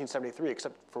since 1973,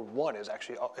 except for one,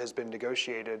 has been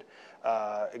negotiated,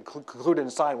 concluded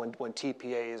and signed when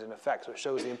TPA is in effect. So it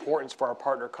shows the importance for our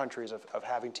partner countries of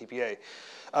having TPA.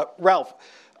 Ralph,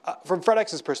 from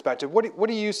FedEx's perspective, what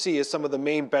do you see as some of the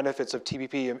main benefits of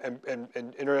TPP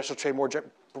and international trade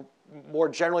more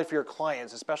generally for your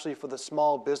clients, especially for the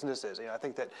small businesses? I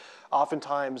think that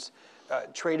oftentimes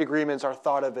trade agreements are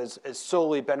thought of as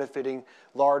solely benefiting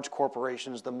large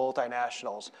corporations, the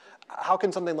multinationals. How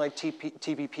can something like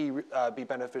TPP be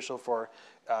beneficial for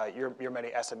your many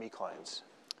SME clients?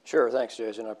 Sure, thanks,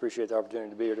 Jason. I appreciate the opportunity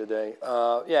to be here today.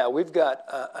 Yeah, we've got,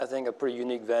 I think, a pretty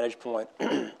unique vantage point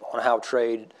on how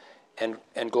trade and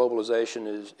globalization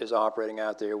is operating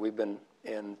out there. We've been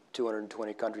in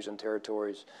 220 countries and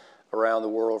territories around the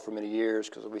world for many years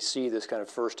because we see this kind of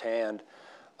firsthand.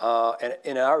 And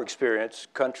in our experience,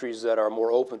 countries that are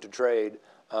more open to trade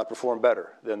perform better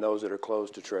than those that are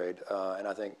closed to trade. And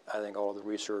I think all of the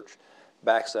research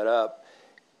backs that up.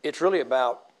 It's really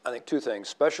about, I think, two things: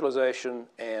 specialization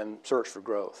and search for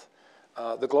growth.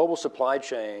 The global supply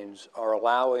chains are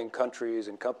allowing countries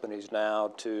and companies now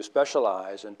to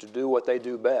specialize and to do what they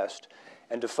do best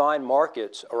and to find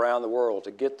markets around the world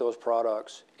to get those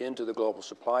products into the global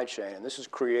supply chain. And this has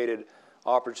created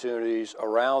opportunities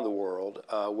around the world,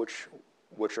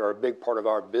 which are a big part of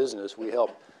our business. We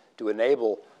help to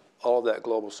enable all of that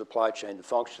global supply chain to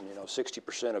function.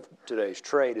 60% of today's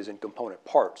trade is in component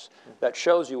parts. That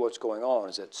shows you what's going on,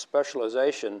 is that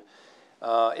specialization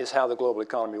is how the global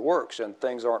economy works, and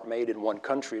things aren't made in one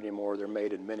country anymore, they're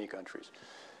made in many countries.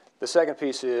 The second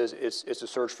piece is it's a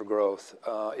search for growth.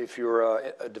 If you're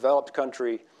a developed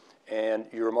country and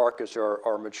your markets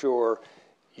are mature,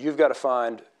 you've got to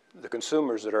find the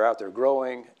consumers that are out there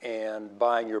growing and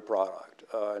buying your product.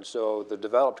 And so the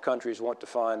developed countries want to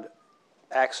find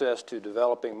access to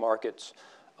developing markets,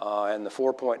 and the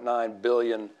 4.9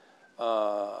 billion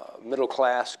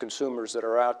middle-class consumers that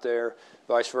are out there.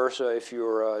 Vice versa, if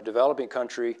you're a developing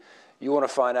country, you want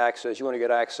to find access, you want to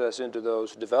get access into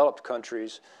those developed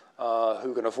countries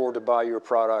who can afford to buy your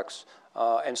products.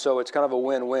 And so it's kind of a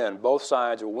win-win. Both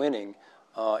sides are winning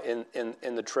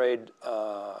in the trade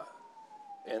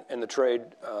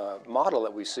model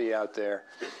that we see out there.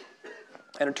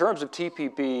 And in terms of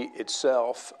TPP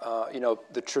itself,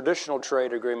 the traditional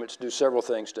trade agreements do several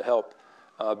things to help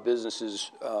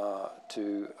businesses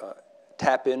to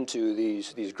tap into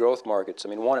these growth markets. I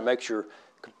mean, one, it makes your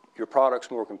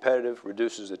products more competitive,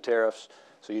 reduces the tariffs,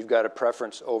 so you've got a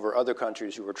preference over other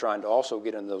countries who are trying to also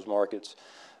get into those markets.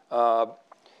 The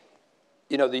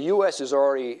U.S. is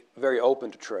already very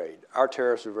open to trade. Our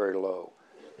tariffs are very low.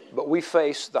 But we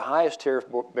face the highest tariff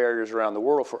barriers around the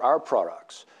world for our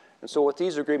products. And so what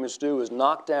these agreements do is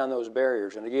knock down those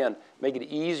barriers and, again, make it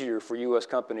easier for U.S.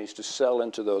 companies to sell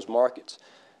into those markets.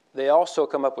 They also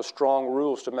come up with strong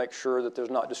rules to make sure that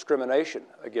there's not discrimination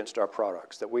against our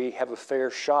products, that we have a fair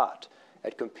shot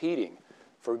at competing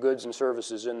for goods and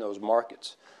services in those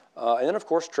markets. And then, of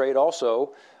course, trade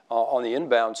also, on the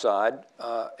inbound side,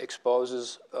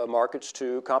 exposes markets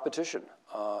to competition.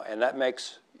 And that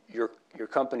makes your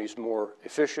companies more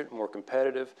efficient, more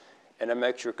competitive, and it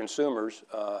makes your consumers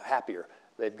happier.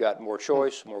 They've got more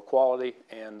choice, more quality,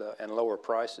 and lower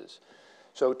prices.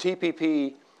 So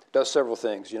TPP does several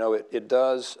things. You know, it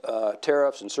does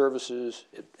tariffs and services.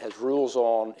 It has rules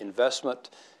on investment.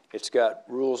 It's got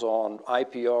rules on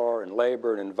IPR and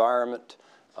labor and environment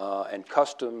and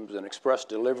customs and express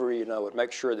delivery. You know, it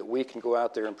makes sure that we can go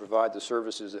out there and provide the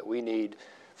services that we need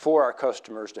for our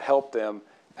customers to help them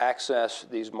access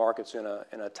these markets in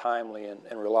a timely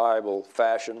and reliable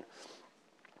fashion.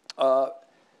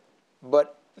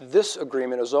 But this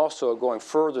agreement is also going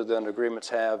further than agreements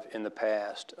have in the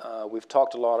past. We've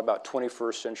talked a lot about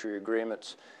 21st century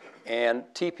agreements, and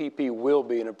TPP will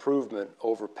be an improvement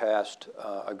over past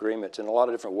agreements in a lot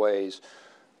of different ways,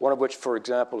 one of which, for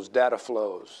example, is data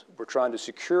flows. We're trying to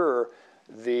secure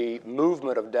the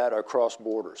movement of data across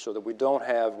borders so that we don't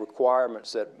have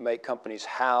requirements that make companies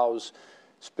house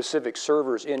specific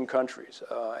servers in countries.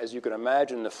 As you can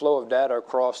imagine, the flow of data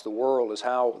across the world is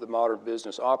how the modern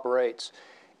business operates,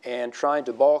 and trying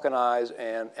to balkanize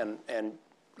and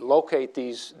locate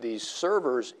these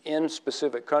servers in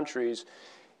specific countries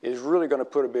is really going to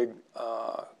put a big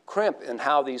crimp in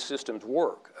how these systems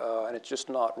work, and it's just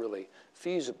not really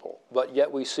feasible. But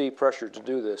yet we see pressure to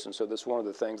do this, and so that's one of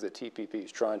the things that TPP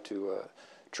is trying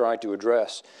to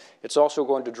address. It's also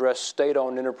going to address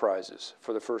state-owned enterprises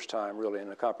for the first time, really, in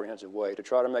a comprehensive way, to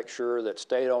try to make sure that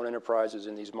state-owned enterprises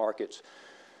in these markets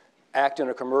act in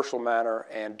a commercial manner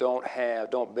and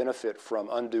don't benefit from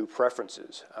undue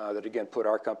preferences that, again, put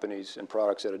our companies and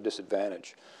products at a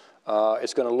disadvantage.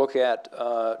 It's going to look at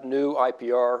new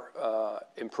IPR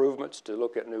improvements, to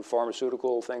look at new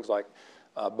pharmaceutical things like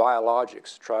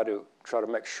biologics, try to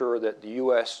make sure that the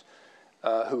U.S.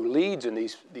 Who leads in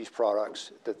these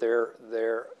products, that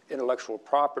their intellectual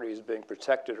property is being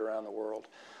protected around the world.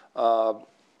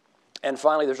 And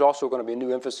finally, there's also going to be a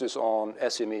new emphasis on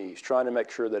SMEs, trying to make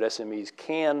sure that SMEs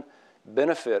can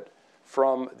benefit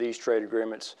from these trade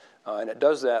agreements. And it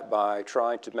does that by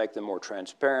trying to make them more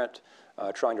transparent,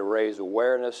 trying to raise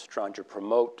awareness, trying to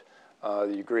promote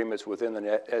the agreements within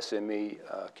the SME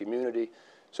community.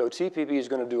 So TPP is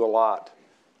going to do a lot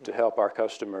to help our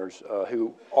customers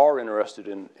who are interested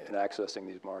in accessing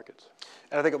these markets.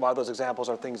 And I think a lot of those examples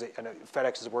are things that, I know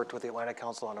FedEx has worked with the Atlantic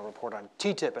Council on a report on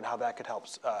TTIP and how that could help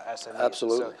SMEs.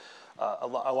 Absolutely. So a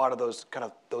lot of those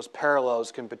those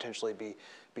parallels can potentially be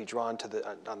drawn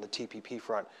to on the TPP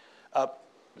front.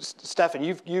 Stefan,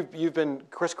 you've been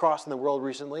crisscrossing the world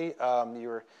recently.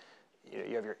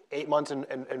 You have your 8 months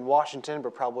in Washington,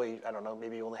 but probably, I don't know,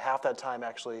 maybe only half that time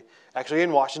actually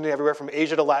in Washington, everywhere from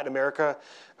Asia to Latin America,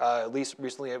 at least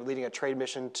recently leading a trade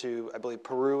mission to, I believe,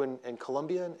 Peru and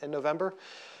Colombia in November.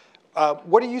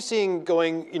 What are you seeing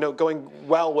going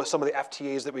well with some of the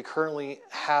FTAs that we currently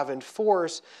have in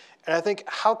force? And I think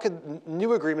how could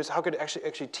new agreements, how could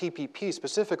actually TPP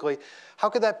specifically, how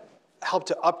could that help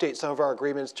to update some of our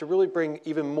agreements to really bring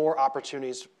even more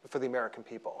opportunities for the American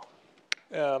people?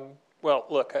 Well,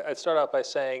 look, I'd start out by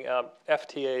saying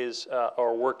FTAs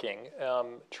are working.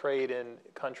 Trade in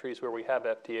countries where we have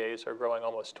FTAs are growing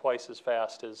almost twice as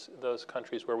fast as those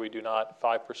countries where we do not,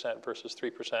 5% versus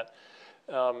 3%.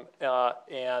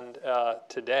 And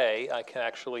today, I can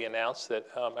actually announce that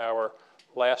our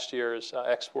last year's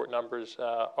export numbers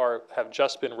have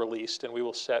just been released, and we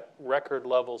will set record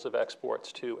levels of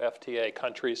exports to FTA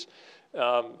countries,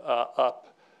 up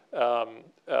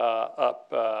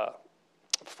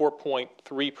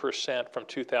 4.3% from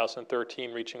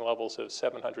 2013, reaching levels of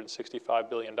 $765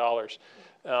 billion.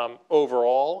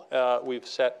 Overall, we've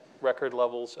set record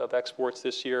levels of exports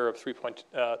this year of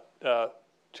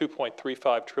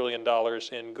 $2.35 trillion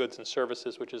in goods and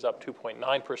services, which is up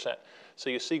 2.9%. So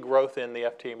you see growth in the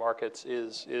FTA markets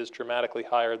is dramatically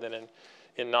higher than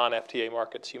in non-FTA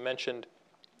markets. You mentioned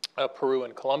Peru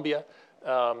and Colombia.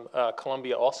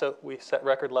 Colombia also, we set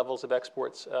record levels of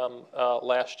exports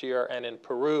last year, and in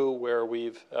Peru, where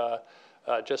we've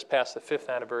just passed the 5th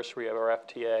anniversary of our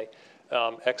FTA,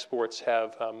 exports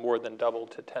have more than doubled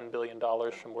to $10 billion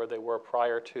from where they were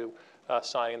prior to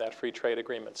signing that free trade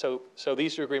agreement. So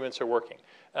these agreements are working.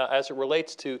 As it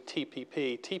relates to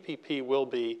TPP, TPP will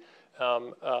be,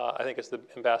 I think as the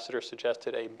ambassador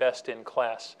suggested, a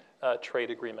best-in-class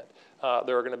trade agreement.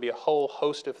 There are going to be a whole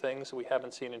host of things we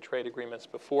haven't seen in trade agreements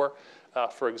before.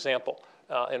 For example,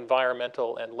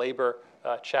 environmental and labor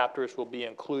chapters will be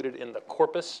included in the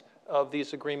corpus of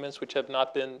these agreements, which have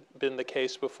not been the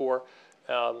case before.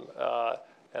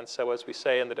 And so, as we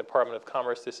say in the Department of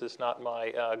Commerce, this is not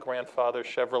my grandfather's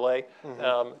Chevrolet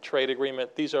trade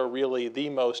agreement. These are really the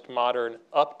most modern,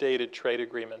 updated trade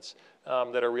agreements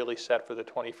that are really set for the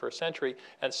 21st century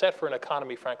and set for an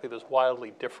economy, frankly, that's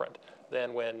wildly different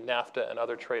than when NAFTA and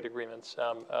other trade agreements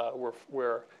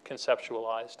were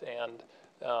conceptualized and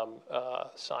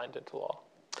signed into law.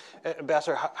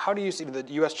 Ambassador, how do you see the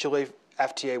U.S.-Chile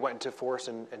FTA went into force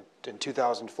in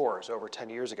 2004, so over 10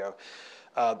 years ago?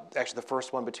 Actually the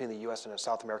first one between the U.S. and a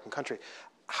South American country.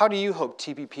 How do you hope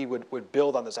TPP would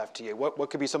build on this FTA? What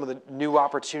could be some of the new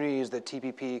opportunities that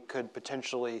TPP could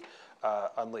potentially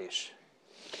unleash?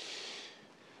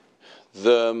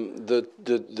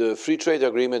 The free trade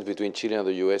agreement between Chile and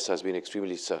the U.S. has been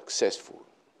extremely successful.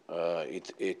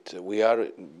 We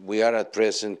are at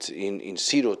present in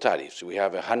zero tariffs. We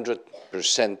have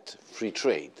 100% free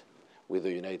trade with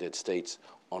the United States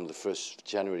on the 1st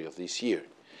January of this year.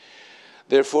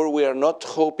 Therefore, we are not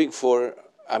hoping for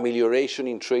amelioration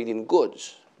in trade in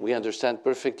goods. We understand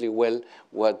perfectly well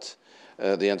what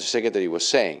the Undersecretary was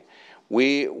saying.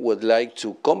 We would like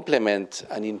to complement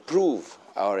and improve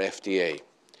our FTA.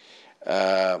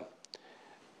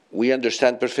 We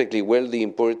understand perfectly well the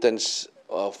importance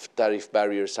of tariff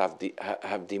barriers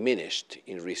have diminished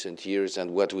in recent years,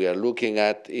 and what we are looking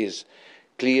at is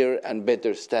clear and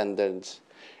better standards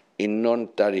in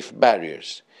non-tariff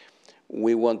barriers.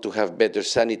 We want to have better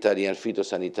sanitary and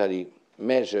phytosanitary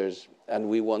measures, and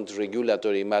we want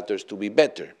regulatory matters to be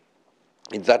better.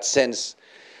 In that sense,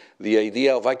 the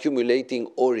idea of accumulating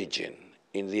origin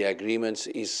in the agreements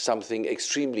is something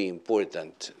extremely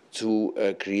important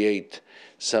to create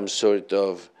some sort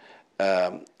of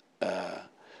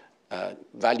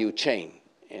value chain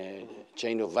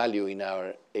of value in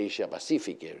our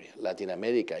Asia-Pacific area, Latin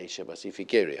America,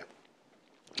 Asia-Pacific area.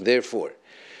 Therefore,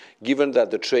 given that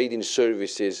the trade in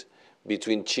services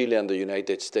between Chile and the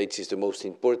United States is the most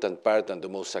important part and the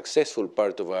most successful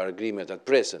part of our agreement at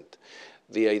present,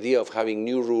 the idea of having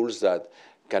new rules that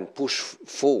can push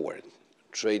forward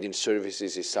trade in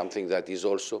services is something that is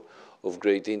also of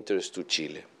great interest to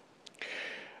Chile.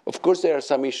 Of course, there are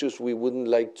some issues we wouldn't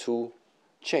like to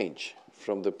change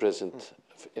from the present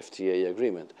FTA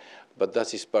agreement, but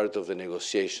that is part of the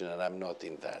negotiation, and I'm not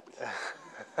in that.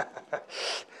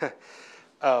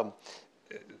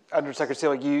 Undersecretary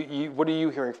Selig, what are you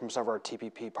hearing from some of our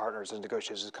TPP partners as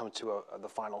negotiations come to the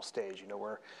final stage? You know,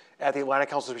 we're at the Atlantic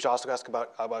Council. We should also ask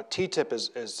about TTIP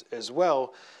as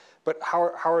well. But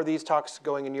how are these talks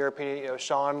going in your opinion? You know,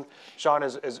 Shawn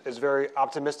is very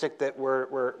optimistic that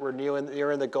we're nearing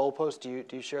the goalpost.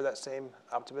 Do you share that same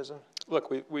optimism?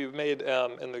 Look, we've made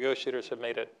and negotiators have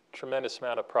made a tremendous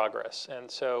amount of progress,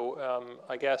 and so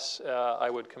I guess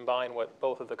I would combine what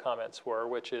both of the comments were,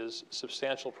 which is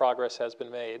substantial progress has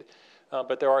been made,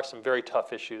 but there are some very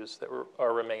tough issues that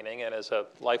are remaining. And as a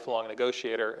lifelong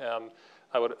negotiator,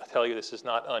 I would tell you this is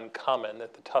not uncommon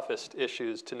that the toughest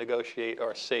issues to negotiate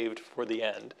are saved for the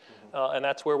end, and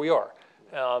that's where we are.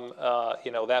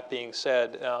 You know, that being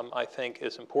said, I think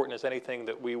as important as anything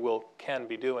that we can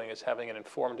be doing is having an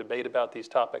informed debate about these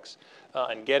topics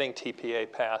and getting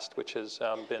TPA passed, which has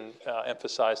been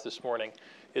emphasized this morning,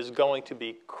 is going to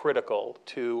be critical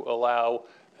to allow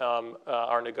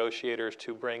our negotiators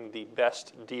to bring the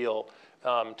best deal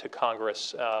to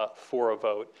Congress for a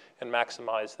vote and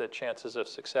maximize the chances of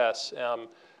success.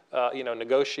 You know,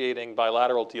 negotiating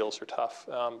bilateral deals are tough,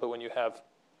 but when you have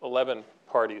 11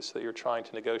 parties that you're trying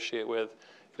to negotiate with,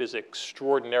 it is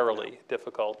extraordinarily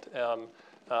difficult.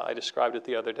 I described it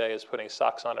the other day as putting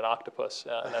socks on an octopus,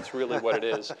 and that's really what it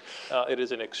is. It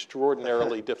is an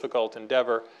extraordinarily difficult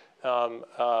endeavor,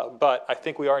 but I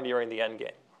think we are nearing the end game.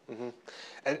 Mm-hmm.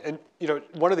 And you know,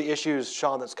 one of the issues,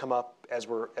 Shawn, that's come up as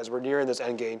we're nearing this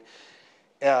end game,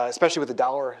 especially with the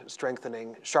dollar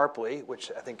strengthening sharply,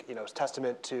 which I think, you know, is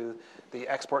testament to the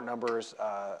export numbers,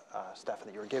 Stefan,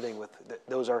 that you were giving.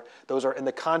 Those are in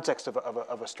the context of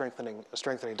a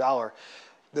strengthening dollar.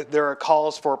 There are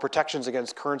calls for protections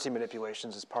against currency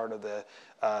manipulations as part of the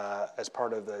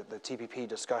TPP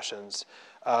discussions.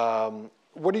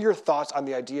 What are your thoughts on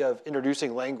the idea of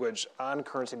introducing language on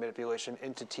currency manipulation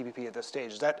into TPP at this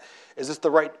stage? Is this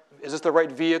the right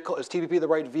vehicle? Is TPP the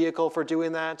right vehicle for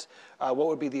doing that? What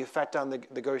would be the effect on the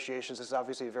negotiations? This is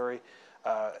obviously a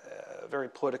very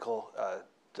political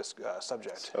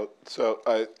subject.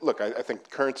 Look, I think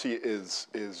currency is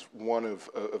one of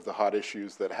the hot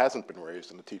issues that hasn't been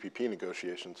raised in the TPP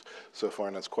negotiations so far,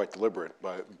 and that's quite deliberate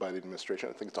by the administration.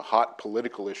 I think it's a hot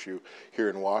political issue here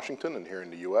in Washington and here in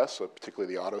the U.S.,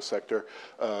 particularly the auto sector,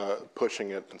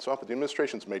 pushing it and so on. But the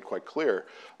administration's made quite clear,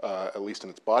 at least in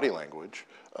its body language,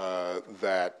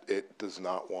 that it does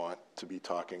not want to be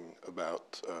talking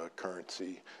about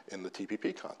currency in the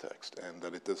TPP context, and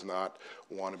that it does not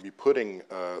want to be putting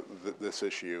this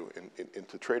issue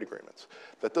into trade agreements.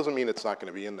 That doesn't mean it's not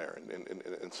going to be in there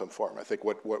in some form. I think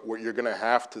what you're going to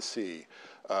have to see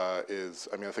is,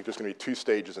 I think there's going to be two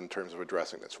stages in terms of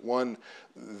addressing this. One,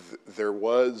 there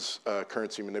was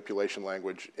currency manipulation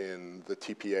language in the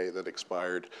TPA that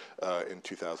expired in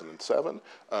 2007.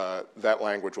 That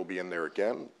language will be in there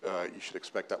again. You should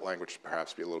expect that language to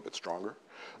perhaps be a little bit stronger.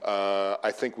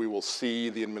 I think we will see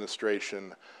the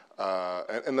administration,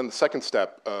 and then the second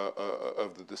step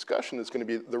of the discussion is going to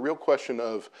be the real question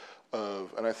of,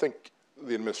 and I think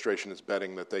the administration is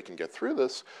betting that they can get through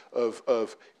this,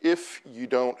 of if you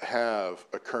don't have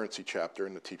a currency chapter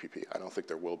in the TPP. I don't think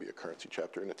there will be a currency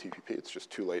chapter in the TPP. It's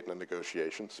just too late in the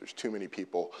negotiations. There's too many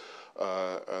people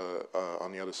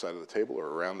on the other side of the table or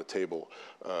around the table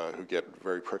who get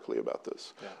very prickly about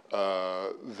this.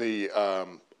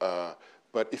 Yeah.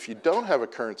 But if you don't have a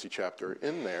currency chapter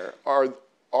in there,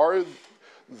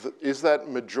 is that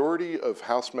majority of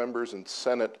House members and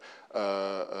Senate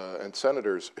and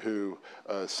senators who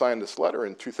signed this letter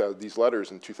these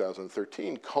letters in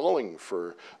 2013 calling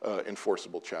for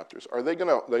enforceable chapters, are they going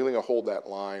to hold that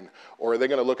line, or are they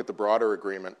going to look at the broader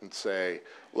agreement and say,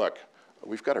 look,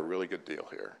 we've got a really good deal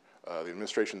here. The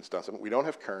administration's done something. We don't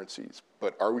have currencies,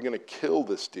 but are we going to kill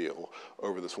this deal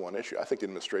over this one issue? I think the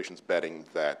administration's betting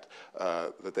that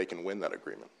that they can win that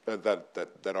agreement,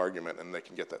 that argument, and they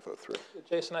can get that vote through.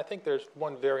 Jason, I think there's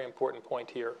one very important point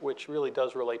here, which really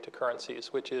does relate to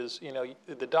currencies, which is,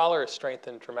 the dollar has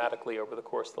strengthened dramatically over the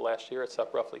course of the last year. It's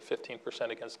up roughly 15%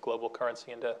 against global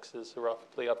currency indexes,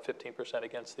 roughly up 15%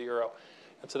 against the euro.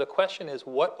 And so the question is,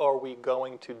 what are we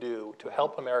going to do to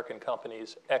help American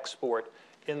companies export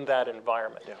in that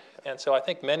environment? Yeah. And so I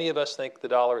think many of us think the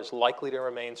dollar is likely to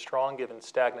remain strong given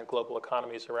stagnant global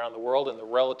economies around the world and the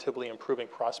relatively improving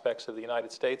prospects of the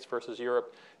United States versus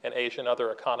Europe and Asia and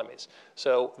other economies.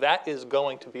 So that is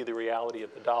going to be the reality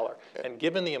of the dollar. Yeah. And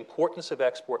given the importance of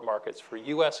export markets for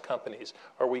U.S. companies,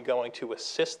 are we going to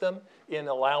assist them in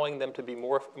allowing them to be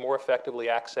more effectively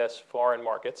access foreign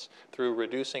markets through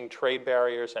reducing trade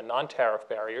barriers and non-tariff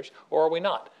barriers, or are we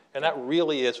not? And that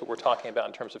really is what we're talking about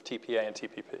in terms of TPA and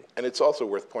TPP. And it's also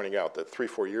worth pointing out that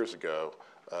 3-4 years ago,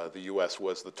 the U.S.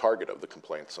 was the target of the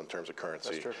complaints in terms of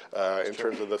currency. In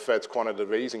terms of the Fed's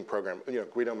quantitative easing program,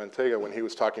 Guido Mantega, when he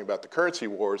was talking about the currency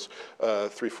wars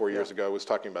 3-4 years ago, was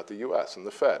talking about the U.S. and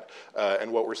the Fed.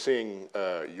 And what we're seeing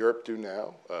Europe do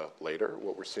now, later,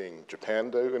 what we're seeing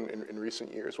Japan do in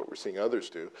recent years, what we're seeing others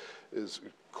do, is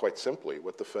quite simply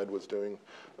what the Fed was doing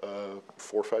 4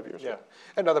 or 5 years ago.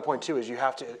 Another point too is you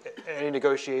have to, any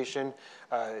negotiation,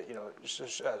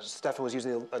 Stefan was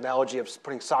using the analogy of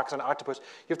putting socks on an octopus.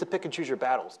 You have to pick and choose your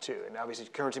battles too. And obviously,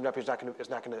 currency manipulation is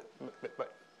not going to,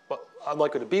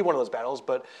 unlikely to be one of those battles.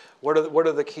 But what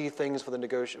are the key things for the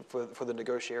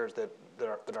negotiators that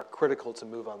are critical to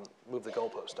move the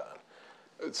goalpost on?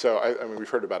 So I mean, we've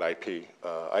heard about IP.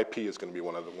 IP is going to be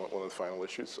one of the final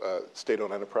issues.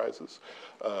 State-owned enterprises,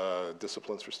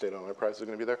 disciplines for state-owned enterprises are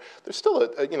going to be there. There's still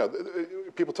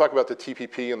people talk about the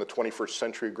TPP and the 21st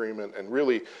Century Agreement, and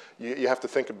really you have to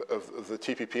think of the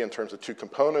TPP in terms of two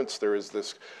components. There is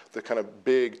the kind of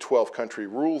big 12-country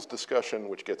rules discussion,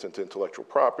 which gets into intellectual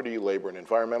property, labor and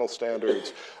environmental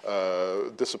standards,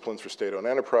 disciplines for state-owned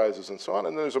enterprises, and so on.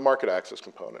 And there's a market access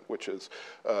component, which is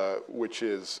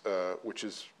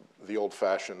the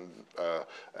old-fashioned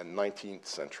and 19th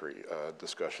century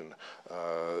discussion,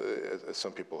 as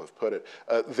some people have put it.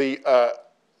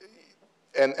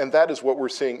 And that is what we're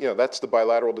seeing. That's the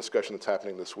bilateral discussion that's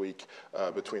happening this week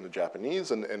between the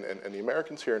Japanese and the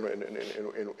Americans here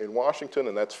in Washington,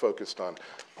 and that's focused on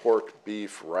pork,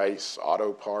 beef, rice,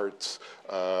 auto parts,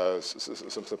 some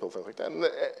simple things like that.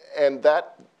 And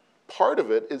that part of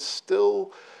it is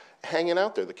still hanging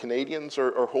out there. The Canadians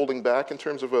are holding back in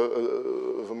terms of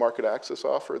a market access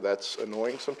offer. That's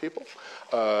annoying some people.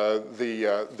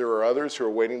 There are others who are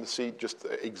waiting to see just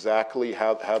exactly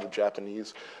how the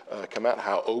Japanese come out,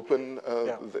 how open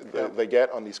they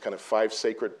get on these kind of 5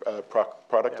 sacred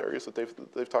product areas that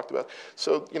they've talked about.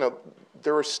 So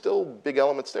there are still big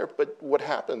elements there. But what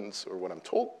happens, or what I'm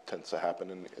told tends to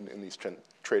happen in these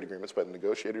trade agreements by the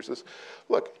negotiators is,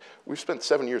 look, we've spent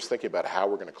 7 years thinking about how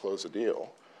we're going to close a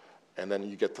deal. and then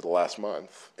you get to the last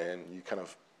month, and you kind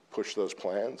of push those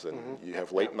plans, and you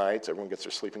have late nights, everyone gets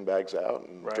their sleeping bags out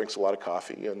and drinks a lot of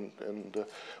coffee, and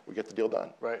we get the deal done.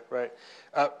 Right, right.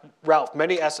 Ralph,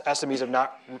 many SMEs have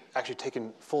not actually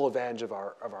taken full advantage of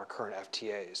our current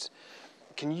FTAs.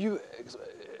 Can you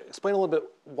explain a little bit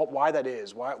why that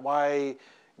is? Why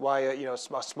you know, a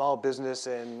small business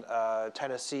in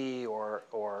Tennessee or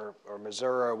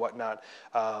Missouri or whatnot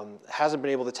hasn't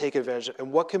been able to take advantage,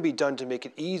 and what can be done to make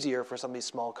it easier for some of these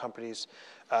small companies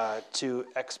to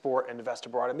export and invest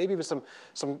abroad, and maybe even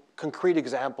some concrete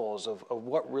examples of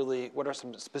what are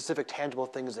some specific tangible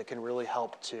things that can really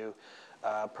help to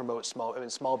promote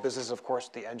small business, of course,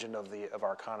 the engine of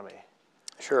our economy.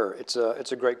 Sure, it's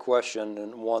a great question,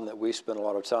 and one that we spend a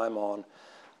lot of time on.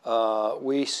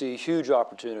 We see huge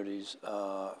opportunities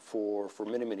for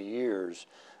many years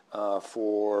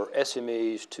for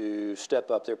SMEs to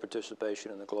step up their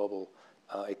participation in the global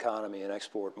economy and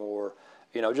export more.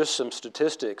 You know, just some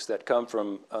statistics that come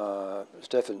from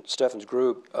Stefan's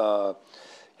group. You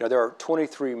know, there are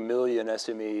 23 million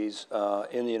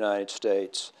SMEs in the United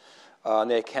States,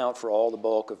 and they account for all the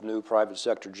bulk of new private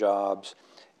sector jobs.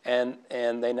 And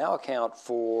they now account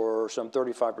for some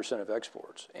 35% of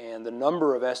exports. And the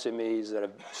number of SMEs that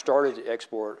have started to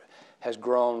export has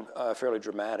grown fairly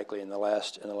dramatically in the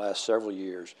last several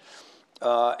years.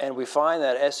 And we find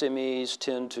that SMEs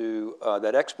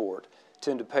that export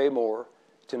tend to pay more,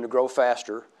 tend to grow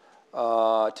faster,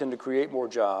 tend to create more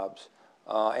jobs,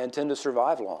 and tend to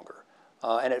survive longer.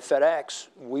 And at FedEx,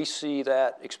 we see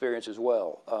that experience as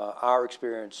well. Our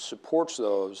experience supports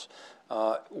those.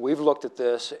 We've looked at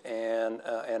this, and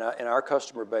in our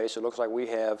customer base, it looks like we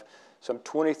have some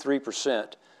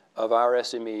 23% of our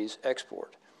SMEs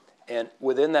export. And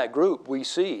within that group, we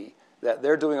see that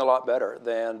they're doing a lot better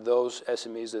than those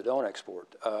SMEs that don't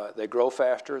export. They grow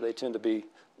faster, they tend to be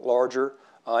larger,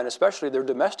 and especially their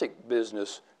domestic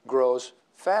business grows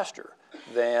faster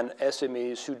than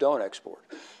SMEs who don't export.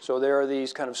 So there are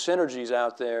these kind of synergies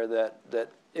out there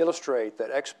that illustrate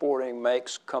that exporting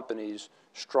makes companies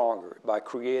stronger by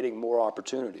creating more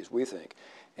opportunities, we think.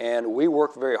 And we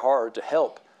work very hard to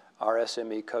help our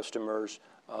SME customers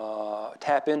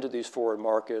tap into these foreign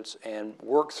markets and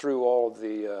work through all of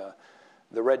the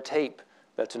red tape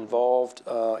that's involved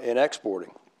in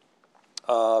exporting.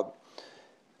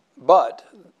 But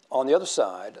on the other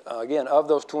side, again, of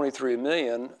those 23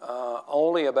 million,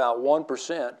 only about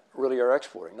 1% really are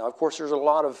exporting. Now, of course, there's a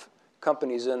lot of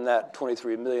companies in that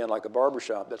 23 million, like a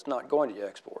barbershop, that's not going to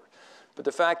export. But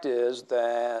the fact is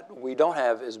that we don't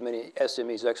have as many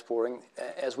SMEs exporting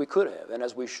as we could have and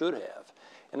as we should have.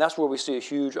 And that's where we see a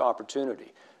huge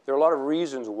opportunity. There are a lot of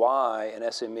reasons why an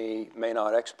SME may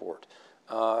not export.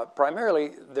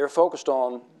 Primarily, they're focused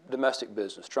on domestic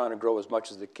business, trying to grow as much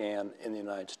as they can in the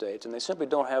United States. And they simply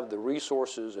don't have the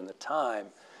resources and the time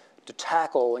to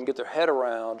tackle and get their head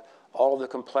around all of the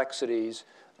complexities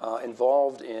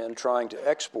involved in trying to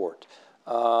export.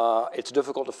 It's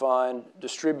difficult to find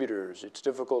distributors. It's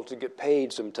difficult to get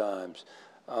paid sometimes.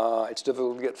 It's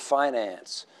difficult to get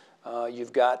finance.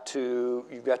 You've got to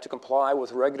comply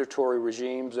with regulatory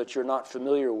regimes that you're not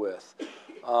familiar with.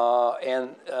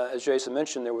 And as Jason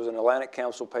mentioned, there was an Atlantic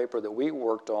Council paper that we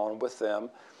worked on with them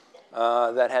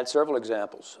that had several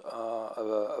examples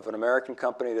of an American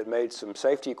company that made some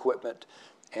safety equipment,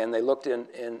 and they looked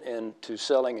into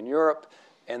selling in Europe,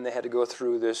 and they had to go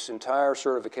through this entire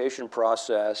certification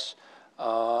process,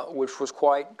 which was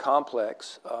quite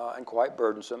complex and quite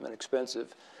burdensome and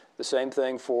expensive. The same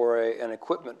thing for an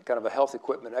equipment, kind of a health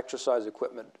equipment, exercise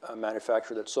equipment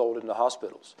manufacturer that sold into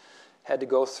hospitals. Had to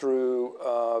go through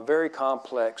very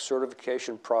complex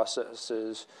certification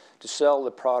processes to sell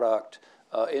the product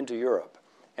into Europe.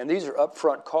 And these are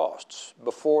upfront costs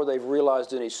before they've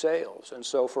realized any sales. And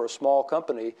so for a small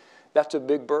company, that's a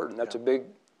big burden. That's a big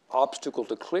obstacle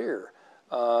to clear.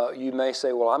 You may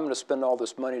say, well, I'm going to spend all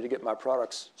this money to get my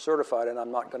products certified, and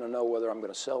I'm not going to know whether I'm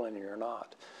going to sell any or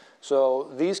not.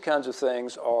 So these kinds of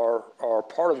things are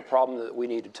part of the problem that we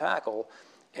need to tackle.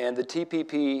 And the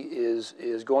TPP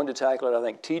is going to tackle it. I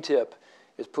think TTIP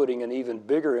is putting an even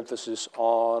bigger emphasis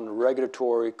on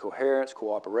regulatory coherence,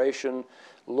 cooperation,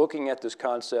 looking at this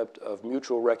concept of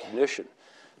mutual recognition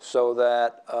so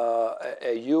that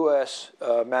a U.S.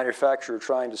 manufacturer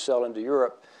trying to sell into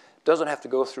Europe doesn't have to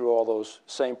go through all those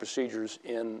same procedures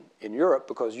in Europe,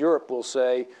 because Europe will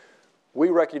say, we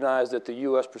recognize that the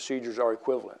U.S. procedures are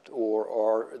equivalent or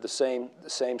are the same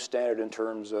standard in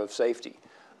terms of safety.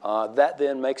 That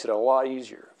then makes it a lot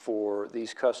easier for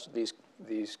these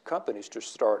companies to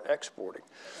start exporting.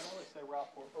 I always say, Ralph,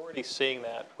 we're already seeing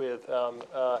that with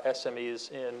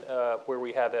SMEs in where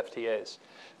we have FTAs.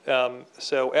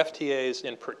 So FTAs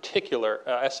in particular,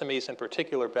 SMEs in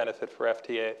particular benefit from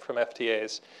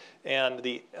FTAs. And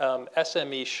the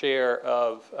SME share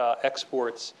of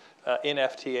exports in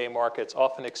FTA markets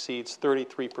often exceeds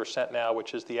 33% now,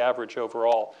 which is the average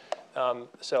overall.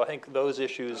 So I think those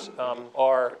issues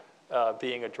are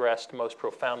being addressed most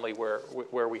profoundly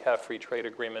where we have free trade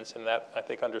agreements, and that I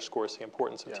think underscores the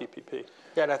importance of TPP.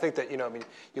 Yeah, and I think that, I mean,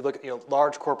 you look at,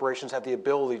 large corporations have the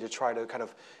ability to try to kind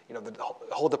of, the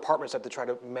whole departments have to try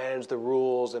to manage the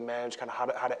rules and manage kind of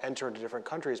how to enter into different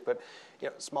countries. But,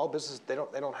 small businesses, they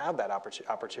don't have that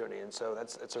opportunity, and so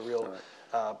it's a real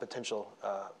potential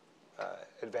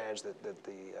advantage that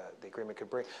the agreement could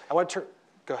bring. I want to turn.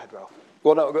 Go ahead, Ralph.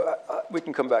 Well, no, we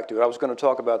can come back to it. I was going to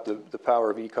talk about the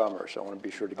power of e-commerce. I want to be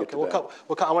sure to get to that.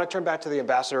 I want to turn back to the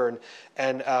ambassador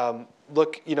and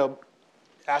look,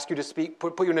 ask you to speak,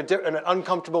 put you in an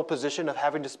uncomfortable position of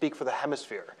having to speak for the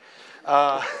hemisphere.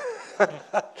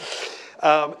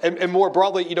 And more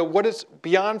broadly, what is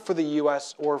beyond for the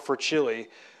U.S. or for Chile?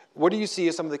 What do you see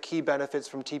as some of the key benefits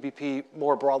from TPP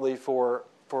more broadly for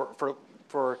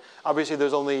obviously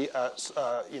there's only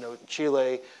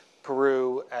Chile,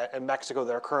 Peru, and Mexico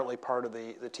that are currently part of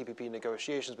the TPP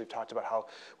negotiations. We've talked about how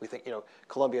we think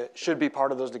Colombia should be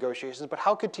part of those negotiations, but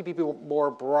how could TPP more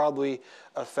broadly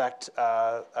affect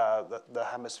the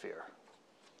hemisphere?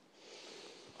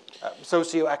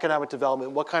 Socioeconomic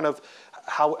development. What kind of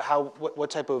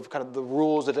what type of kind of the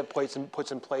rules that it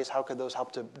puts in place? How could those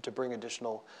help to bring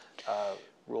additional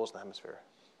rules in the hemisphere?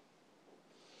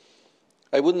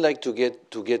 I wouldn't like to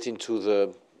get into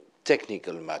the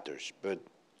technical matters, but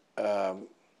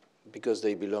because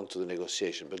they belong to the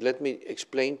negotiation. But let me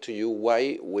explain to you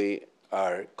why we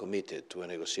are committed to a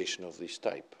negotiation of this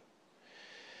type.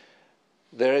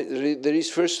 There is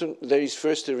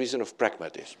first a reason of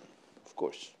pragmatism, of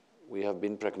course. We have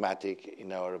been pragmatic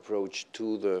in our approach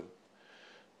to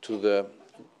the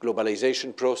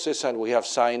globalization process, and we have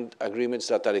signed agreements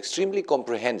that are extremely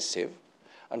comprehensive,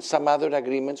 and some other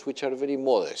agreements which are very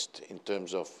modest in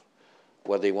terms of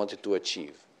what they wanted to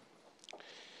achieve.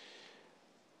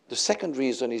 The second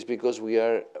reason is because we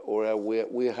have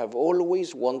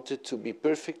always wanted to be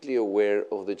perfectly aware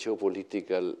of the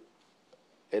geopolitical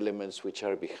elements which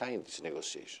are behind these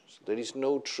negotiations. There is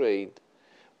no trade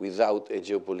without a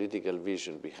geopolitical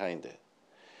vision behind it.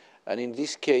 And in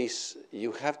this case,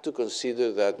 you have to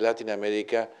consider that Latin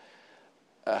America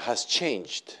has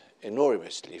changed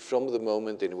enormously from the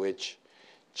moment in which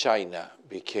China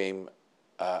became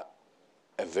a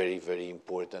very, very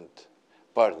important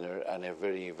partner and a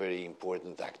very, very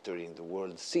important actor in the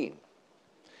world scene.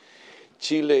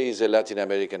 Chile is a Latin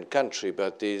American country,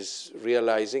 but is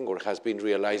realizing, or has been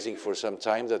realizing for some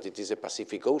time, that it is a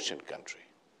Pacific Ocean country.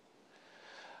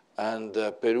 And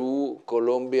Peru,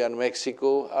 Colombia, and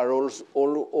Mexico are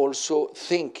also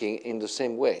thinking in the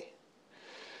same way.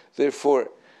 Therefore,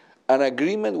 an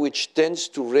agreement which tends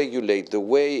to regulate the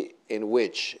way in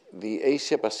which the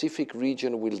Asia-Pacific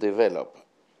region will develop,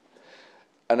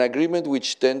 an agreement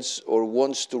which tends or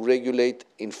wants to regulate,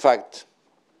 in fact,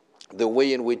 the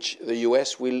way in which the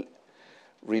US will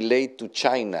relate to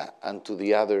China and to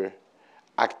the other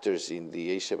actors in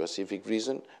the Asia-Pacific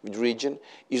region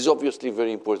is obviously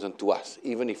very important to us,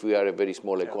 even if we are a very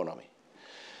small economy.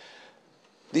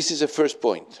 This is the first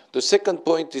point. The second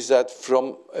point is that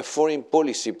from a foreign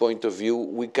policy point of view,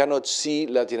 we cannot see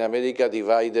Latin America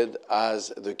divided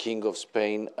as the King of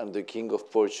Spain and the King of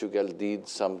Portugal did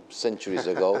some centuries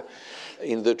ago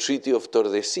in the Treaty of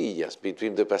Tordesillas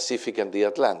between the Pacific and the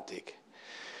Atlantic.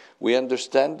 We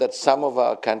understand that some of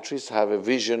our countries have a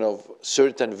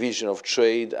certain vision of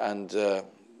trade and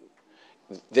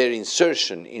their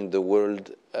insertion in the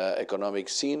world economic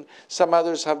scene. Some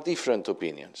others have different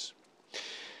opinions.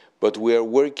 But we are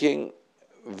working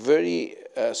very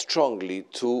strongly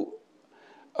to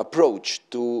approach,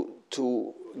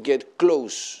 to get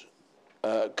close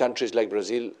countries like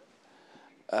Brazil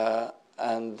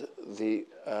and the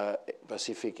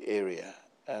Pacific area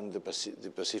and the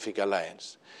Pacific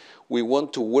Alliance. We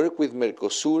want to work with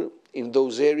Mercosur in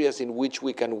those areas in which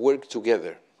we can work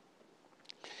together.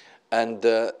 And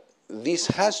this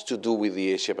has to do with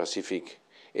the Asia-Pacific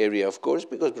area, of course,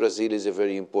 because Brazil is a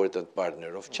very important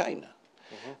partner of China.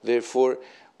 Mm-hmm. Therefore,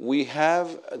 we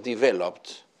have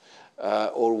developed,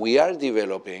 or we are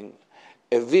developing,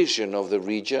 a vision of the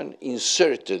region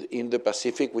inserted in the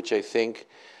Pacific, which I think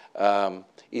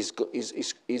is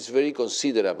very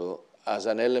considerable as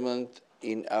an element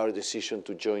in our decision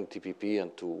to join TPP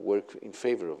and to work in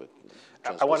favor of it.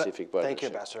 Trans-Pacific partnership. Thank you,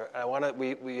 Ambassador. I want to,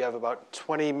 we have about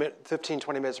 15,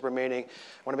 20 minutes remaining.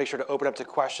 I want to make sure to open up to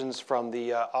questions from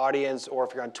the audience, or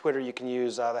if you're on Twitter, you can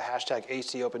use the hashtag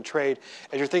ACOpenTrade.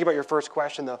 As you're thinking about your first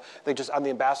question, though, I think just on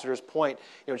the Ambassador's point,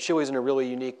 Chile's in a really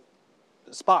unique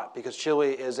spot because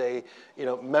Chile is a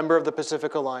member of the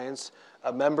Pacific Alliance,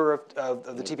 a member of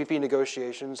the TPP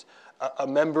negotiations, a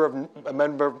member of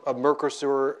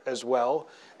Mercosur as well,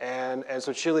 and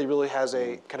so Chile really has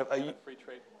a kind of a free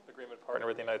trade agreement partner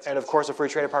with the United States. And of course a free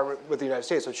trade partner with the United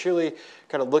States. So Chile,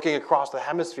 kind of looking across the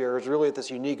hemisphere, is really at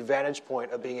this unique vantage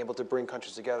point of being able to bring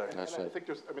countries together. That's right. I think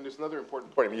there's another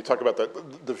important point. I mean, you talk about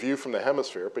the view from the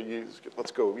hemisphere, but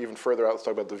let's go even further out. Let's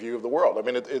talk about the view of the world. I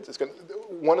mean,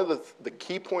 one of the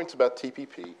key points about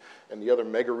TPP and the other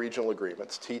mega regional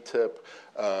agreements, TTIP,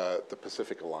 the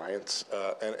Pacific Alliance,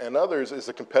 and others, is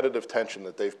the competitive tension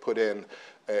that they've put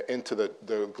into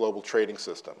the global trading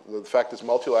system. The fact is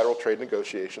multilateral trade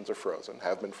negotiations are frozen,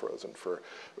 have been frozen for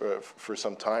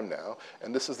some time now,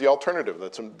 and this is the alternative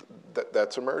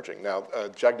that's emerging. Now,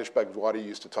 Jagdish Bhagwati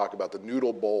used to talk about the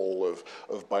noodle bowl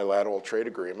of bilateral trade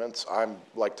agreements. I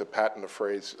like to patent a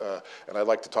phrase, and I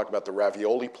like to talk about the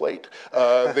ravioli plate.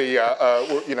 Where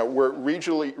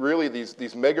regionally, really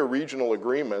these mega regional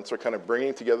agreements are kind of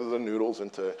bringing together the noodles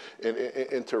into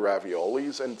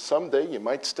raviolis, and someday you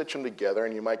might stitch them together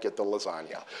and you might get the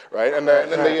lasagna, right? And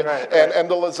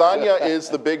the lasagna is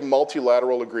the big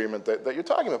multilateral agreement that you're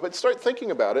talking about. But start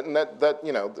thinking about it, and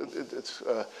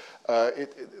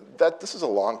this is a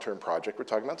long-term project we're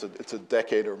talking about. It's a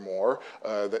decade or more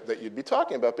that you'd be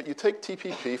talking about. But you take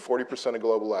TPP, 40% of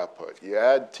global output. You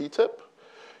add TTIP,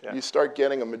 you start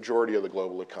getting a majority of the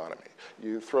global economy.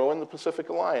 You throw in the Pacific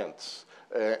Alliance,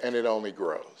 and it only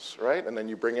grows, right? And then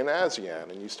you bring in ASEAN,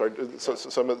 and you start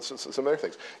some other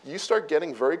things. You start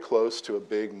getting very close to a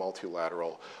big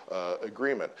multilateral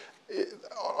agreement.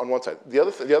 On one side. The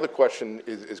other question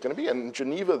is going to be, and in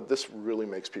Geneva, this really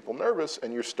makes people nervous,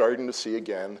 and you're starting to see,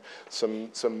 again, some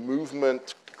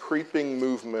movement, creeping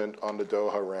movement on the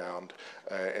Doha round,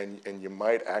 and you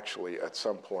might actually, at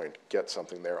some point, get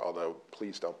something there, although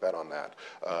please don't bet on that.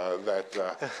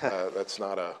 That's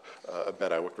not a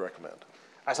bet I would recommend.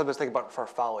 I sometimes think about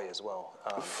farfalle as well.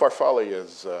 Farfalle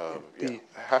is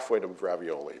halfway to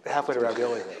ravioli. Halfway to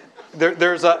ravioli.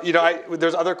 There's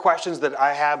other questions that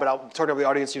I have, but I'll turn it over to the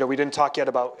audience. We didn't talk yet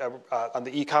about on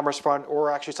the e-commerce front,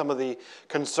 or actually some of the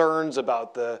concerns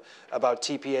about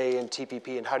TPA and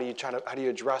TPP, and how do you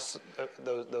address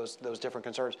those different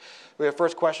concerns. We have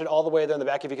first question all the way there in the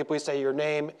back. If you could please say your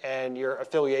name and your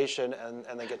affiliation,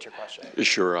 and then get your question.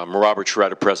 Sure. I'm Robert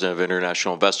Schroeder, president of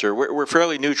International Investor. We're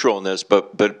fairly neutral in this,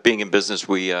 but being in business,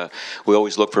 we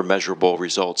always look for measurable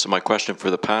results. So my question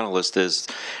for the panelists is,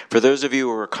 for those of you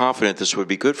who are confident this would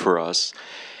be good for us,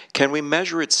 can we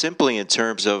measure it simply in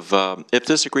terms of if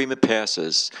this agreement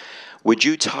passes, would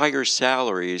you tie your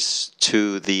salaries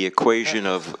to the equation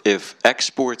of if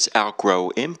exports outgrow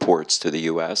imports to the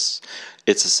U.S.,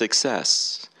 it's a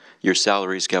success, your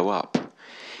salaries go up.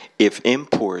 If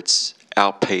imports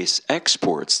outpace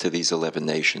exports to these 11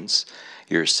 nations,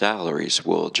 your salaries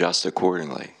will adjust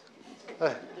accordingly.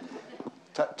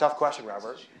 Tough question,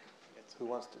 Robert. Who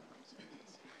wants to?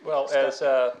 Well, as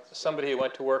somebody who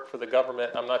went to work for the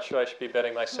government, I'm not sure I should be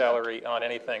betting my salary on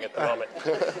anything at the moment.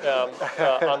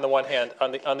 On the one hand.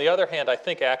 On the other hand, I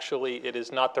think actually it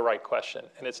is not the right question.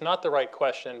 And it's not the right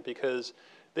question because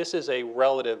this is a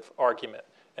relative argument.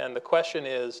 And the question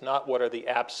is not what are the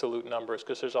absolute numbers,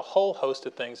 because there's a whole host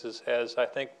of things, as I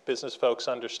think business folks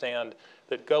understand,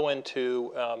 that go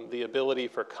into the ability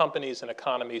for companies and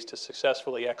economies to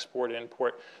successfully export and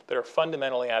import that are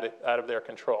fundamentally out of their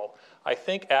control. I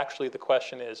think actually the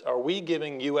question is, are we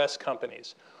giving U.S.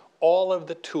 companies all of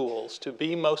the tools to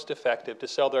be most effective to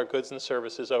sell their goods and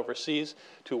services overseas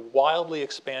to wildly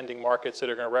expanding markets that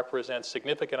are going to represent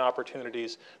significant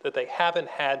opportunities that they haven't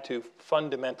had to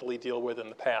fundamentally deal with in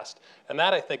the past. And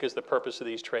that, I think, is the purpose of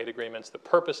these trade agreements, the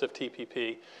purpose of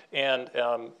TPP, and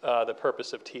the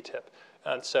purpose of TTIP.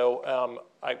 And so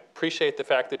I appreciate the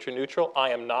fact that you're neutral.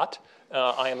 I am not.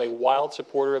 I am a wild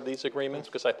supporter of these agreements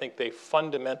because I think they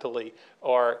fundamentally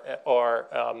are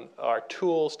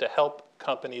tools to help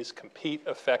companies compete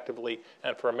effectively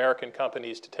and for American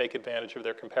companies to take advantage of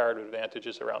their comparative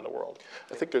advantages around the world.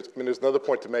 I think there's another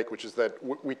point to make, which is that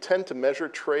we tend to measure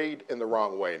trade in the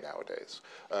wrong way nowadays.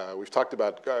 We've talked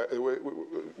about,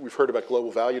 we've heard about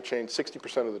global value chain.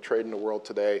 60% of the trade in the world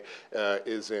today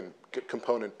is in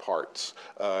component parts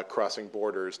crossing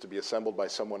borders to be assembled by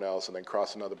someone else and then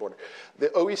cross another border. The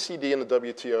OECD and the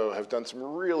WTO have done some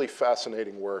really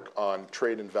fascinating work on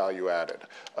trade and value added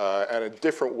and a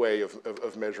different way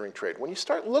of measuring trade. When you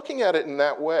start looking at it in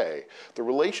that way, the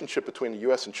relationship between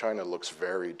the US and China looks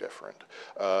very different.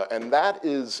 And that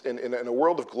is, in a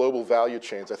world of global value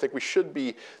chains, I think we should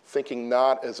be thinking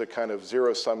not as a kind of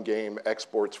zero-sum game,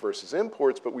 exports versus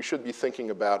imports, but we should be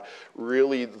thinking about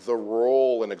really the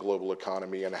role in a global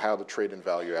economy and how the trade and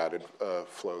value added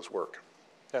flows work.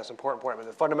 That's an important point. I mean,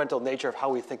 the fundamental nature of how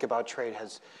we think about trade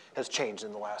has changed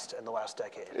in the last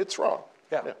decade. It's wrong.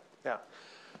 Yeah.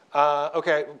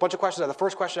 Okay, a bunch of questions. The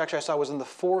first question actually I saw was in the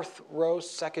fourth row,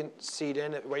 second seat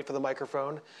in. Wait for the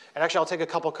microphone. And actually, I'll take a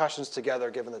couple questions together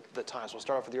given the time. So we'll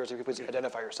start off with yours. If you please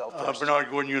identify yourself first. Bernard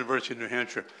Gordon, University of New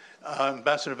Hampshire.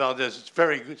 Ambassador Valdés, it's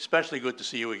very good, especially good to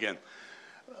see you again.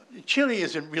 Chile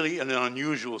is really an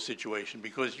unusual situation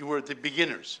because you were at the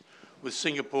beginners with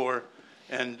Singapore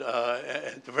and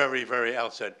at the very, very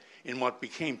outset in what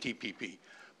became TPP.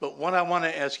 But what I want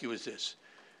to ask you is this.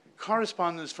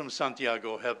 Correspondents from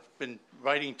Santiago have been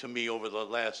writing to me over the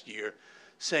last year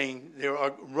saying there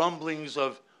are rumblings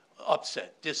of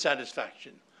upset,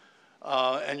 dissatisfaction.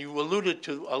 And you alluded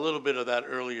to a little bit of that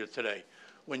earlier today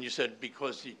when you said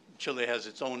because Chile has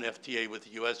its own FTA with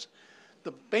the U.S.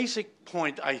 The basic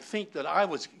point I think that I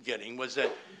was getting was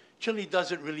that Chile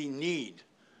doesn't really need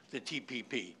the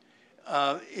TPP.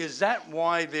 Is that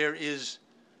why there is,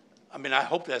 I mean, I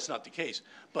hope that's not the case,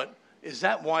 but is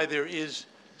that why there is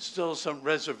still some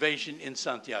reservation in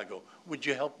Santiago? Would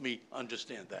you help me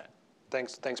understand that?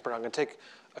 Thanks, Bernard. I'm going to take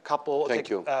a couple. Thank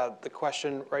you. The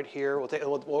question right here.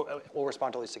 We'll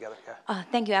respond to these together. Yeah.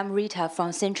 Thank you. I'm Rita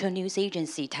from Central News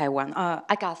Agency, Taiwan.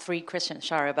 I got 3 questions.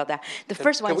 Sorry about that. The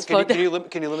first one is for can you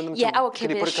limit them? Yeah, I will keep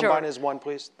it short. Can you put it combined as one,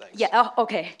 please? Thanks. Yeah.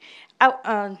 Okay.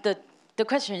 The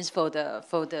question is for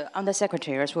the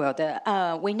Undersecretary as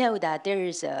well. We know that there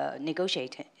is a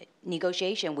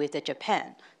negotiation with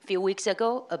Japan a few weeks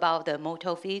ago about the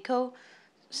motor vehicle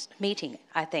meeting.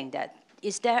 I think that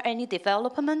is there any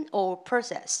development or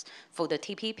process for the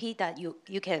TPP that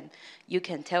you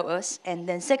can tell us? And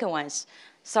then second one is,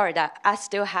 sorry that I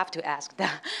still have to ask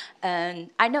that. And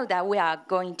I know that we are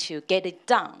going to get it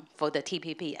done for the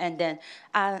TPP. And then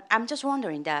I'm just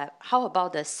wondering that how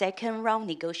about the second round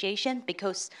negotiation?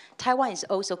 Because Taiwan is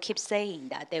also keep saying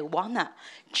that they wanna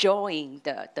join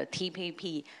the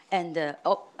TPP, and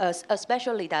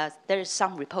especially that there is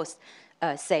some reports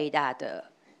say that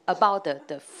about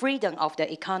the freedom of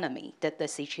the economy, the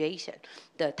situation.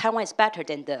 The Taiwan is better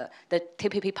than the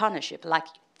TPP partnership, like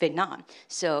Vietnam.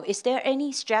 So is there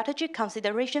any strategic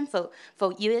consideration for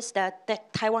U.S.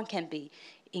 that Taiwan can be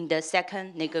in the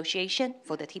second negotiation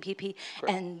for the TPP?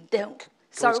 Great. And then,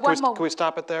 sorry, one more. Can we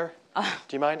stop it there? Do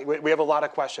you mind? We have a lot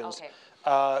of questions.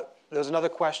 Okay. There's another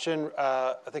question.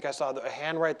 I think I saw a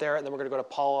hand right there, and then we're going to go to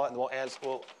Paula, and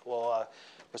we'll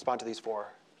respond to these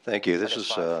 4. Thank you. This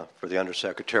is for the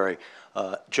Undersecretary.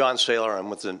 John Saylor, I'm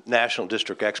with the National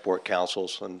District Export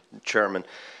Councils and chairman.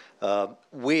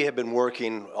 We have been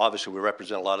working, obviously we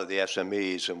represent a lot of the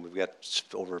SMEs, and we've got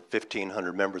over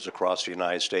 1,500 members across the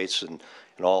United States and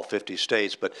in all 50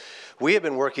 states, but we have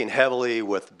been working heavily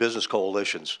with business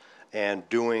coalitions and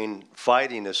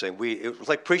fighting this thing. It was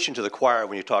like preaching to the choir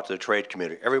when you talk to the trade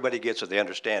community. Everybody gets it, they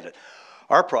understand it.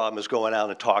 Our problem is going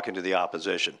out and talking to the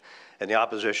opposition. And the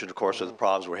opposition, of course, are the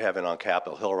problems we're having on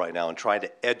Capitol Hill right now and trying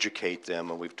to educate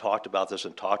them. And we've talked about this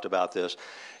and talked about this.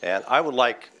 And I would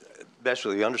like,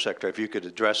 especially the Undersecretary, if you could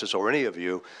address this, or any of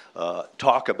you,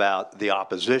 talk about the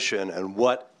opposition and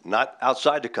what, not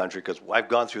outside the country, because I've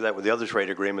gone through that with the other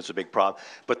trade agreements, a big problem,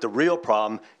 but the real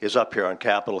problem is up here on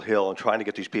Capitol Hill and trying to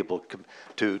get these people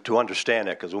to understand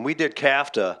it. Because when we did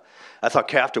CAFTA, I thought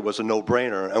CAFTA was a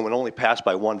no-brainer and would only pass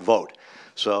by 1 vote.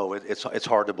 So it's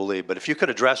hard to believe. But if you could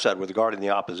address that with regarding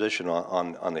the opposition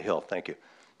on the Hill. Thank you.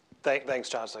 Thanks,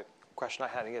 John. It's a question I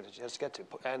had to get to.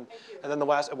 And then the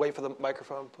last, wait for the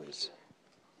microphone, please.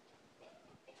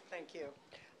 Thank you.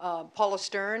 Paula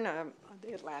Stern,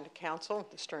 the Atlantic Council,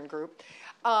 the Stern Group.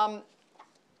 I'd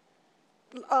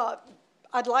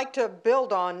like to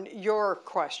build on your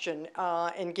question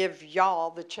and give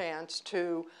y'all the chance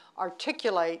to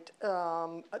articulate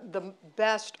the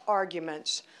best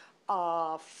arguments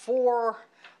for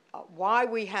why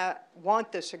we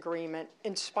want this agreement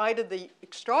in spite of the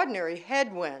extraordinary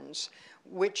headwinds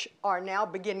which are now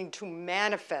beginning to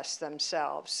manifest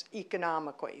themselves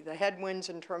economically. The headwinds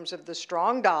in terms of the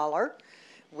strong dollar,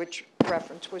 which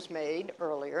reference was made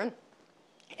earlier,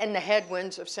 and the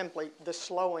headwinds of simply the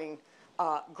slowing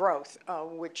growth,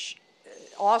 which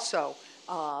also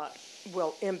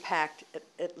will impact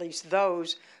at least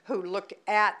those who look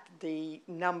at the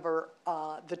number,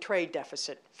 the trade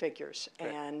deficit figures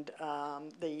and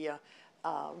the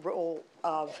role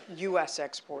of U.S.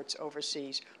 exports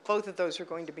overseas. Both of those are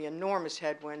going to be enormous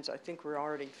headwinds. I think we're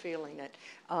already feeling it,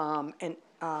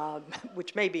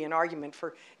 which may be an argument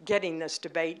for getting this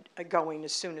debate going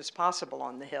as soon as possible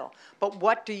on the Hill. But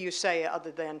what do you say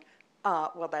other than,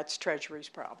 well, that's Treasury's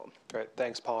problem? Great,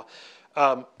 thanks, Paula.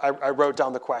 I wrote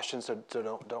down the questions, so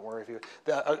don't worry if you.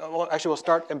 Well, actually, we'll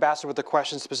start, Ambassador, with the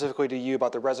question specifically to you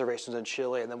about the reservations in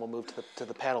Chile, and then we'll move to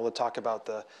the panel to talk about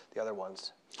the other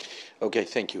ones. Okay,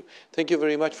 thank you. Thank you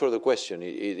very much for the question.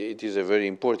 It is a very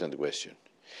important question.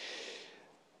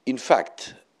 In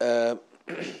fact, let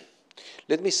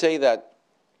me say that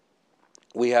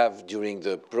we have, during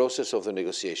the process of the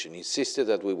negotiation, insisted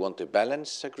that we want a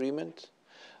balanced agreement,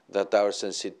 that our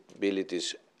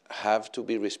sensibilities have to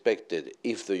be respected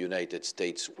if the United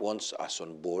States wants us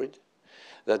on board,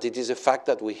 that it is a fact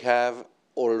that we have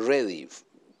already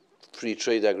free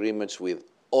trade agreements with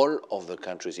all of the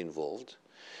countries involved,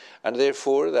 and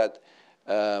therefore that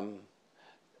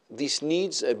this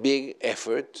needs a big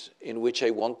effort in which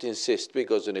I want to insist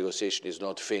because the negotiation is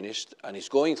not finished and is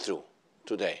going through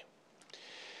today.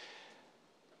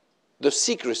 The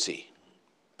secrecy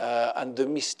and the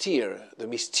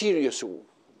mysterious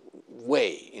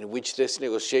way in which this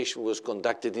negotiation was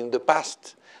conducted in the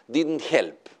past didn't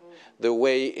help the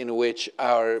way in which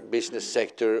our business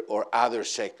sector or other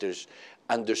sectors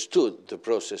understood the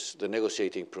process, the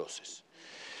negotiating process.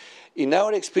 In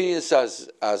our experience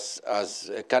as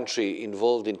a country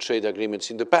involved in trade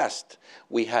agreements in the past,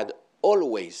 we had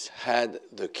always had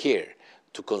the care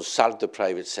to consult the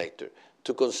private sector,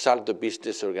 to consult the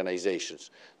business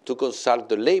organizations, to consult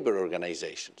the labor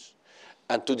organizations,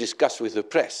 and to discuss with the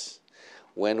press.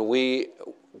 When we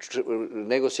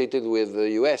negotiated with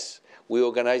the US, we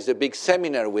organized a big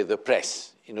seminar with the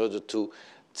press in order to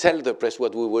tell the press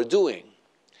what we were doing.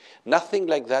 Nothing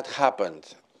like that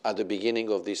happened at the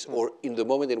beginning of this or in the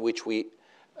moment in which we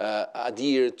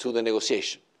adhered to the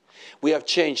negotiation. We have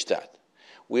changed that.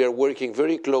 We are working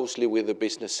very closely with the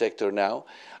business sector now,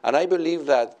 and I believe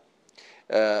that,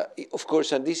 of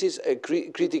course, and this is a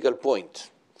critical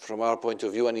point from our point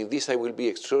of view, and in this I will be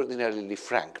extraordinarily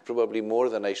frank, probably more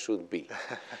than I should be.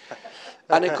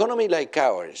 An economy like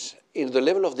ours, in the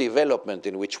level of development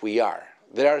in which we are,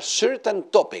 there are certain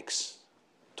topics,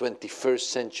 21st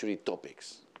century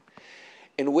topics,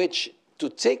 in which to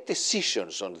take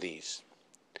decisions on these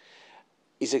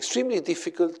is extremely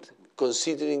difficult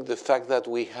considering the fact that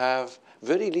we have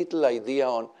very little idea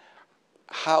on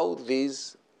how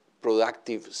these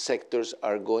productive sectors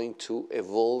are going to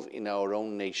evolve in our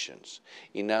own nations,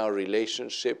 in our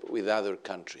relationship with other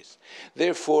countries.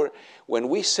 Therefore, when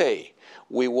we say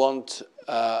we want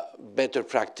better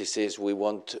practices, we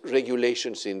want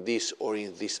regulations in this or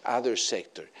in this other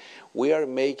sector, we are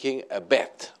making a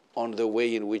bet on the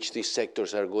way in which these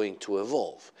sectors are going to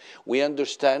evolve. We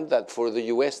understand that for the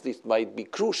US this might be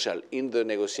crucial in the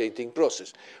negotiating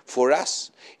process. For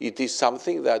us, it is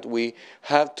something that we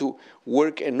have to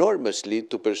work enormously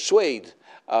to persuade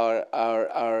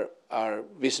our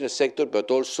business sector, but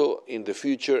also in the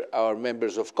future our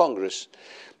members of Congress,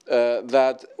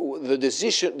 that the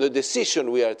decision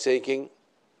we are taking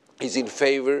is in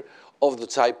favor of the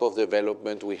type of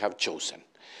development we have chosen.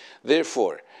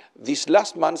 Therefore, these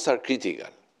last months are critical,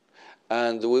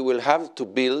 and we will have to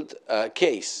build a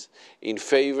case in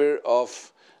favor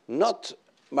of not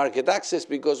market access,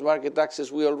 because market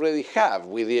access we already have,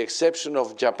 with the exception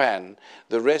of Japan.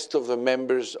 The rest of the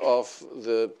members of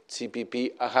the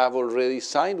CPP have already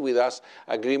signed with us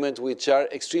agreements which are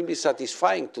extremely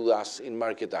satisfying to us in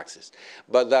market access,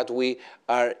 but that we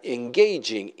are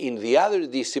engaging in the other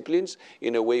disciplines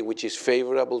in a way which is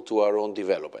favorable to our own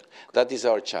development. That is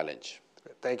our challenge.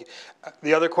 Thank you.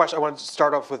 The other question, I want to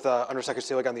start off with Undersecretary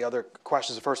Selig on the other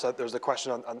questions. First, there's a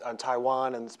question on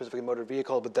Taiwan and specifically motor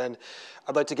vehicle, but then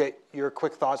I'd like to get your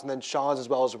quick thoughts, and then Shawn's as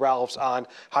well as Ralph's, on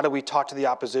how do we talk to the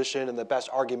opposition and the best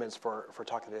arguments for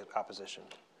talking to the opposition.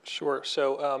 Sure.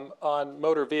 So on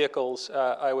motor vehicles,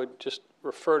 I would just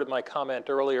refer to my comment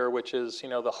earlier, which is,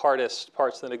 the hardest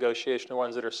parts of the negotiation are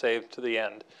ones that are saved to the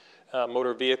end.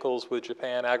 Motor vehicles with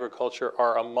Japan, agriculture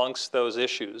are amongst those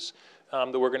issues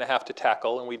that we're going to have to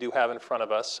tackle, and we do have in front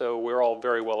of us, so we're all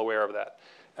very well aware of that.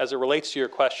 As it relates to your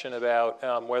question about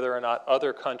whether or not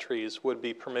other countries would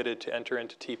be permitted to enter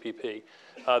into TPP,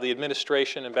 the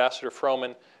administration, Ambassador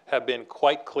Froman, have been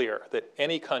quite clear that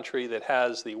any country that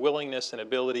has the willingness and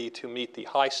ability to meet the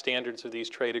high standards of these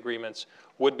trade agreements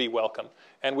would be welcome,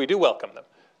 and we do welcome them.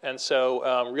 And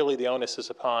so really the onus is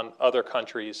upon other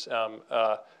countries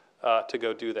to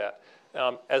go do that.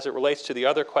 As it relates to the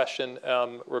other question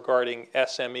regarding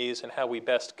SMEs and how we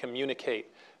best communicate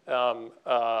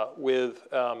with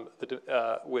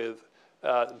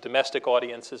domestic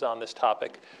audiences on this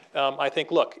topic, I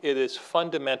think, look, it is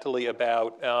fundamentally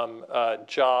about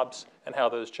jobs and how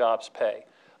those jobs pay.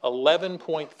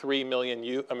 11.3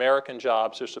 million American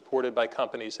jobs are supported by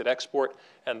companies that export,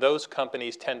 and those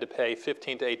companies tend to pay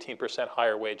 15 to 18%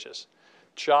 higher wages.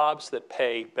 Jobs that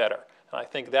pay better. And I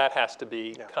think that has to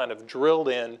be kind of drilled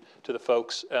in to the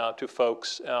folks,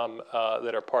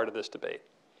 that are part of this debate.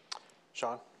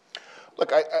 Shawn?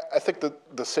 Look, I think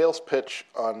that the sales pitch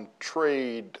on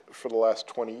trade for the last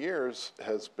 20 years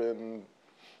has been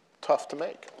tough to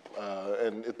make.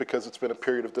 Because it's been a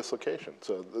period of dislocation.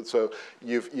 So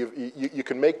you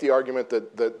can make the argument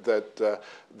that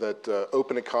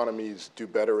open economies do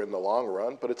better in the long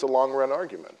run, but it's a long run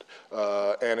argument,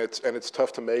 and it's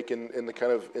tough to make in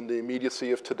the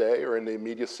immediacy of today or in the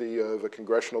immediacy of a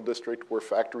congressional district where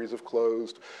factories have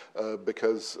closed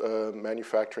because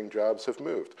manufacturing jobs have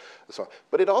moved. So,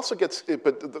 but it also gets.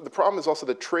 But the problem is also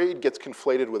that trade gets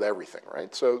conflated with everything,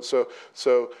 right?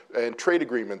 And trade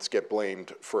agreements get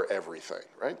blamed for everything,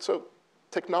 right? So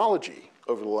technology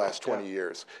over the last 20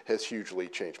 years has hugely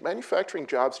changed. Manufacturing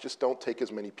jobs just don't take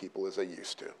as many people as they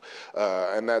used to,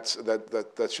 and that's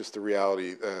just the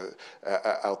reality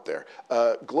out there.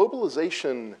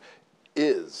 Globalization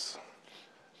it's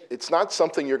not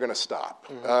something you're going to stop.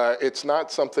 It's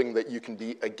not something that you can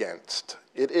be against.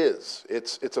 It is.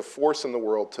 It's a force in the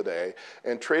world today.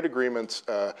 And trade agreements,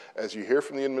 as you hear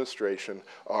from the administration,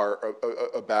 are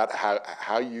about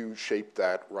how you shape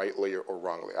that rightly or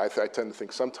wrongly. I tend to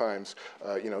think sometimes,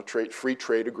 free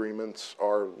trade agreements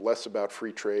are less about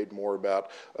free trade, more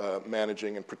about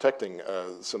managing and protecting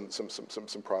some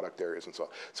product areas and so on.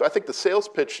 So I think the sales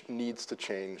pitch needs to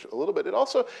change a little bit. It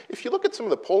also, if you look at some of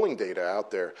the polling data out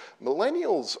there,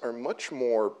 millennials are much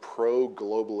more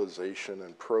pro-globalization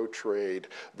and pro-trade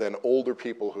than older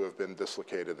people who have been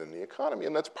dislocated in the economy.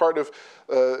 And that's part of,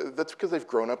 that's because they've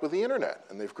grown up with the internet.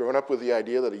 And they've grown up with the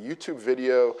idea that a YouTube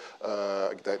video,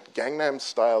 that Gangnam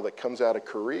Style that comes out of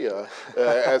Korea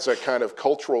as a kind of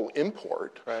cultural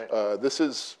import, this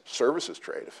is services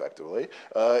trade effectively,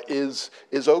 is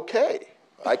okay.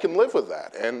 I can live with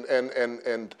that, and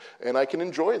I can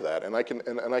enjoy that, and I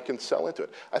can sell into it.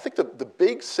 I think the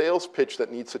big sales pitch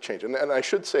that needs to change, and I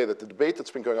should say that the debate that's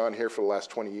been going on here for the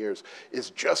last 20 years is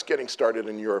just getting started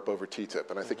in Europe over TTIP,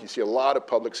 and I think you see a lot of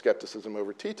public skepticism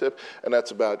over TTIP, and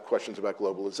that's about questions about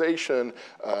globalization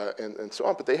and so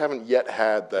on. But they haven't yet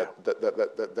had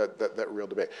that real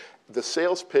debate. The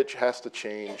sales pitch has to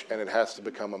change, and it has to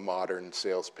become a modern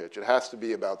sales pitch. It has to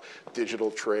be about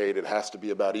digital trade. It has to be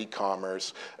about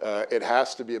e-commerce. It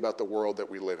has to be about the world that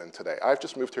we live in today. I've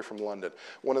just moved here from London.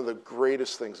 One of the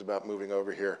greatest things about moving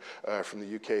over here from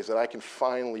the UK is that I can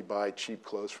finally buy cheap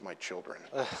clothes for my children.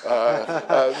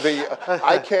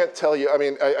 I can't tell you, I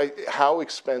mean, how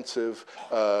expensive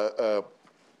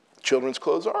children's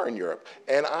clothes are in Europe.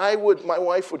 And my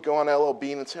wife would go on LL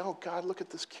Bean and say, oh God, look at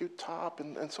this cute top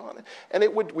and so on. And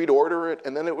we'd order it,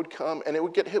 and then it would come, and it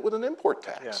would get hit with an import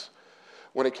tax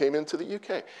when it came into the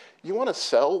UK. You want to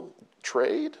sell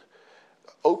trade?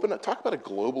 Talk about a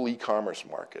global e-commerce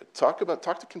market. Talk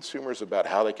to consumers about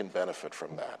how they can benefit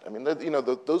from that. I mean,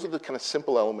 those are the kind of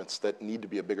simple elements that need to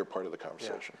be a bigger part of the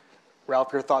conversation.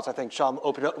 Ralph, your thoughts? I think Shawn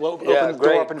opened the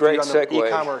door up great on the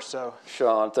e-commerce. So,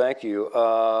 Shawn, thank you.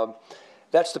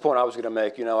 That's the point I was going to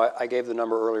make. You know, I gave the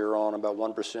number earlier on about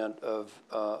 1%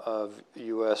 of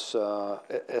U.S.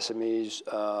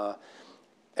 SMEs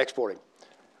exporting,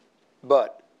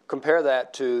 but compare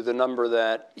that to the number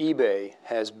that eBay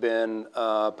has been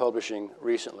publishing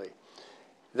recently.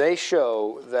 They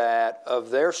show that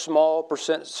of their small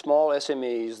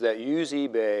SMEs that use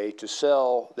eBay to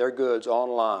sell their goods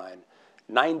online,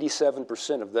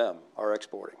 97% of them are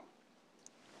exporting.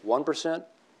 1%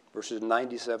 versus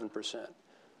 97%.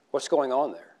 What's going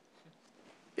on there?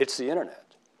 It's the internet.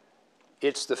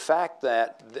 It's the fact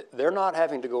that they're not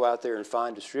having to go out there and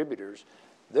find distributors.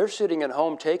 They're sitting at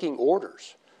home taking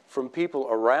orders from people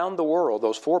around the world,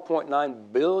 those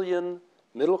 4.9 billion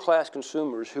middle-class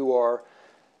consumers who are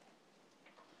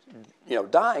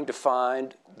dying to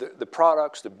find the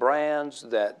products, the brands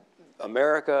that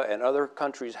America and other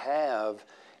countries have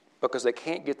because they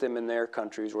can't get them in their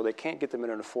countries or they can't get them at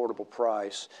an affordable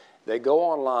price. They go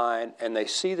online and they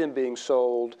see them being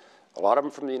sold, a lot of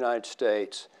them from the United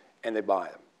States, and they buy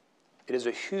them. It is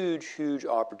a huge, huge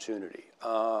opportunity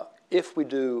if we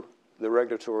do the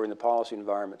regulatory and the policy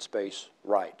environment space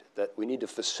right, that we need to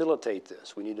facilitate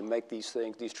this. We need to make these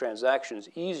things, these transactions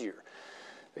easier.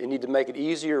 You need to make it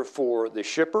easier for the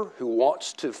shipper who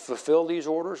wants to fulfill these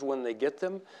orders when they get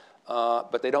them,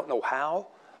 but they don't know how.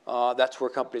 That's where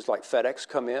companies like FedEx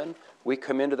come in. We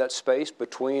come into that space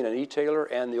between an e-tailer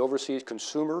and the overseas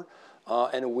consumer,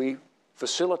 and we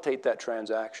facilitate that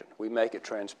transaction. We make it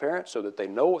transparent so that they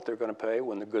know what they're going to pay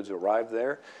when the goods arrive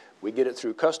there. We get it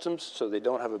through customs so they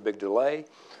don't have a big delay.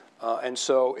 And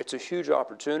so it's a huge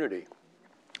opportunity.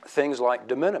 Things like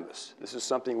de minimis. This is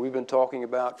something we've been talking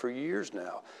about for years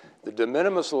now. The de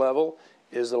minimis level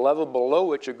is the level below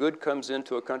which a good comes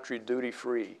into a country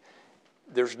duty-free.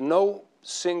 There's no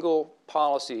single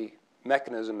policy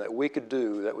mechanism that we could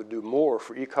do that would do more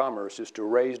for e-commerce is to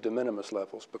raise de minimis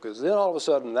levels, because then all of a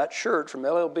sudden that shirt from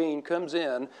LL Bean comes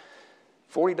in,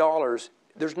 $40,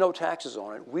 there's no taxes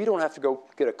on it. We don't have to go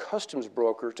get a customs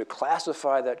broker to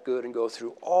classify that good and go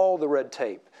through all the red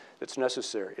tape that's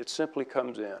necessary. It simply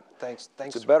comes in. Thanks.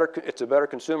 It's a better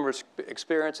consumer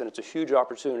experience, and it's a huge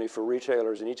opportunity for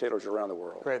retailers and e-tailers around the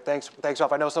world. Great, thanks,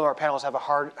 Ralph. I know some of our panelists have a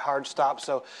hard stop,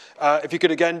 so if you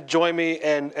could again join me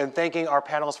in thanking our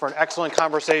panelists for an excellent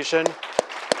conversation.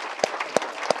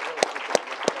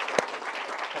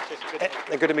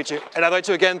 And good to meet you. And I'd like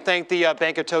to again thank the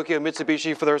Bank of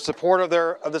Tokyo-Mitsubishi for their support of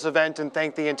this event, and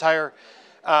thank the entire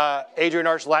Adrienne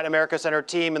Arsht Latin America Center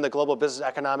team and the Global Business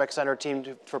Economics Center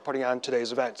team for putting on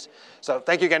today's event. So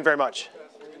thank you again very much.